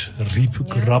flesh reap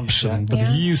corruption, but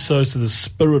he who sows to the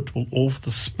Spirit will of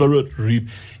the Spirit reap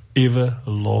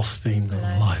everlasting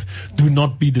life. Do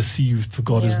not be deceived, for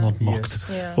God is not mocked.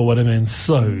 Yeah. For what a man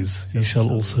sows, he shall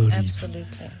also reap.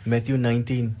 Absolutely. Matthew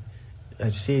 19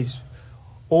 says,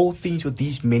 all things with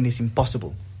these men is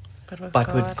impossible.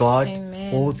 But with God,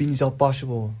 amen. all things are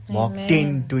possible. Mark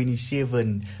Amen.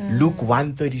 10:27, Luke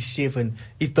 1:37.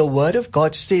 If the word of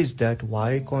God says that,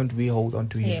 why can't we hold on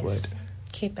to His Yes. word?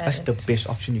 Keep at That's it. the best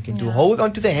option you can do. Yeah. Hold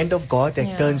on to the hand of God that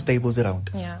Yeah. turns tables around.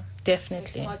 Yeah,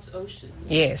 definitely. God's ocean.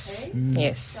 Yes. Okay?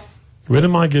 Yes. When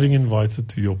am I getting invited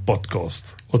to your podcast?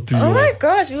 Or to Oh your my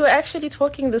gosh, we were actually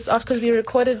talking this after because we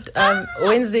recorded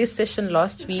Wednesday's session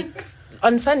last week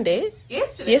on Sunday.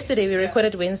 Yesterday we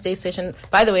recorded Wednesday's session.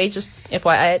 By the way, just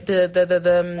FYI, Don't tell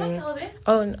them.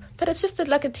 oh, no, but it's just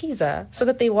like a teaser so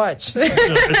that they watch.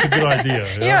 It's a good idea.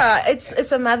 Yeah,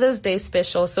 it's a Mother's Day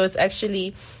special, so it's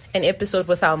actually an episode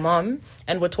with our mom,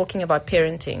 and we're talking about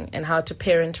parenting and how to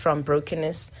parent from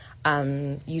brokenness,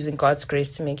 using God's grace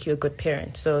to make you a good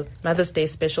parent. So Mother's Day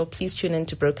special, please tune in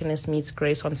to Brokenness Meets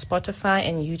Grace on Spotify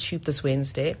and YouTube this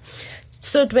Wednesday.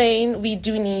 So Dwain, we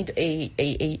do need a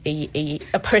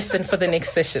person for the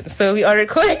next session. So we are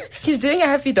recording. He's doing a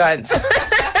happy dance.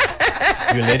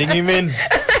 You're letting him in.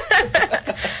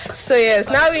 So yes,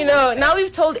 now we know. Now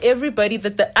we've told everybody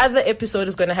that the other episode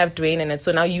is going to have Dwain in it.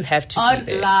 So now you have to be On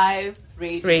there. live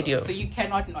radio. Radio. So you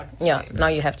cannot not. Yeah, now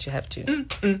you have to.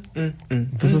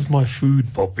 This is my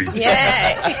food, Poppy.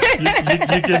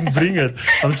 Yeah. You can bring it.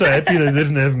 I'm so happy they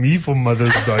didn't have me for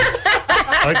Mother's Day.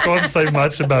 I can't say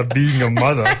much about being a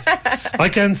mother. I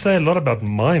can say a lot about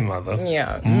my mother.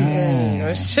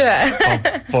 Yeah.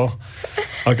 Sure.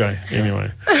 Okay,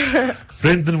 anyway.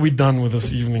 Brenton, we're done with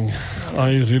this evening.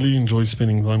 I really enjoy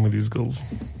spending time with these girls.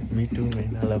 Me too,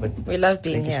 man. I love it. We love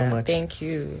being Thank you here. so much. Thank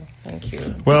you. Thank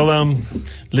you. Well,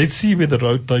 let's see where the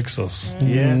road takes us.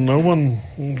 Yeah.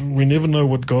 We never know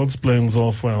what God's plans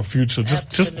are for our future. Just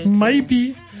Absolutely.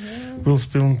 maybe we'll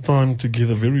spend time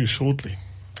together very shortly.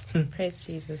 Praise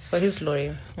Jesus for His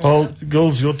glory. Well,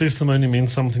 girls, your testimony meant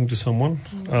something to someone.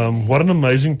 What an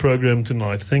amazing program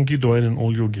tonight. Thank you, Dwain, and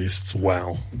all your guests.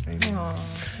 Wow.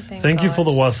 Thank you for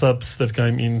the WhatsApps that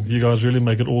came in. You guys really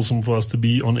make it awesome for us to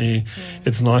be on air.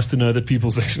 It's nice to know that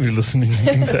people's actually listening and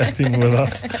interacting with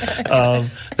us.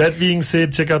 That being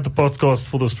said, check out the podcast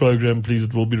for this program, please.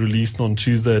 It will be released on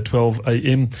Tuesday at 12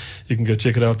 a.m. You can go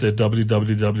check it out at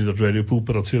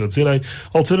www.radiopulpit.co.za.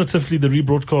 Alternatively, the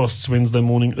rebroadcasts Wednesday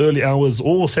morning, early hours,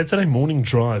 or Saturday morning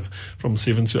drive from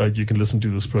 7 to 8. You can listen to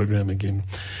this program again.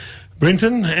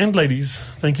 Brenton and ladies,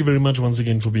 thank you very much once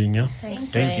again for being here. Thanks,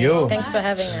 Thank Dwayne. you. Thanks for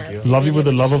having us. Love you with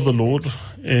the love of the Really Lord.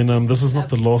 And this is not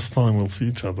the last time we'll see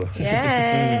each other.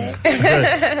 Yay.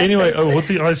 Okay. Anyway,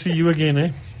 Hoti, I see you again,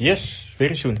 eh? Yes,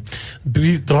 very soon.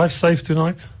 Drive safe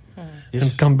tonight Yes,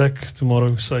 and come back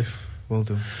tomorrow safe. will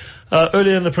do.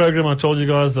 Earlier in the program, I told you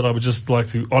guys that I would just like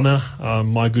to honor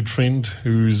my good friend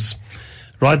who's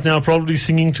right now probably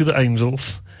singing to the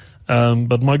angels.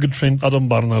 But my good friend Adam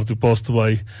Barnard, who passed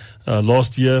away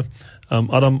last year.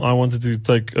 Adam, I wanted to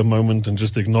take a moment and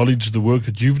just acknowledge the work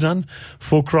that you've done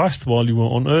for Christ while you were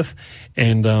on earth.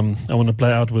 And I want to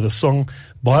play out with a song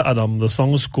by Adam. The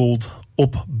song is called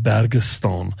Op Berge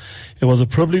Staan. It was a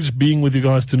privilege being with you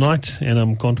guys tonight,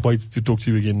 and can't wait to talk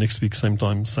to you again next week, same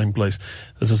time, same place.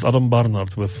 This is Adam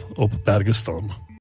Barnard with Op Berge Staan.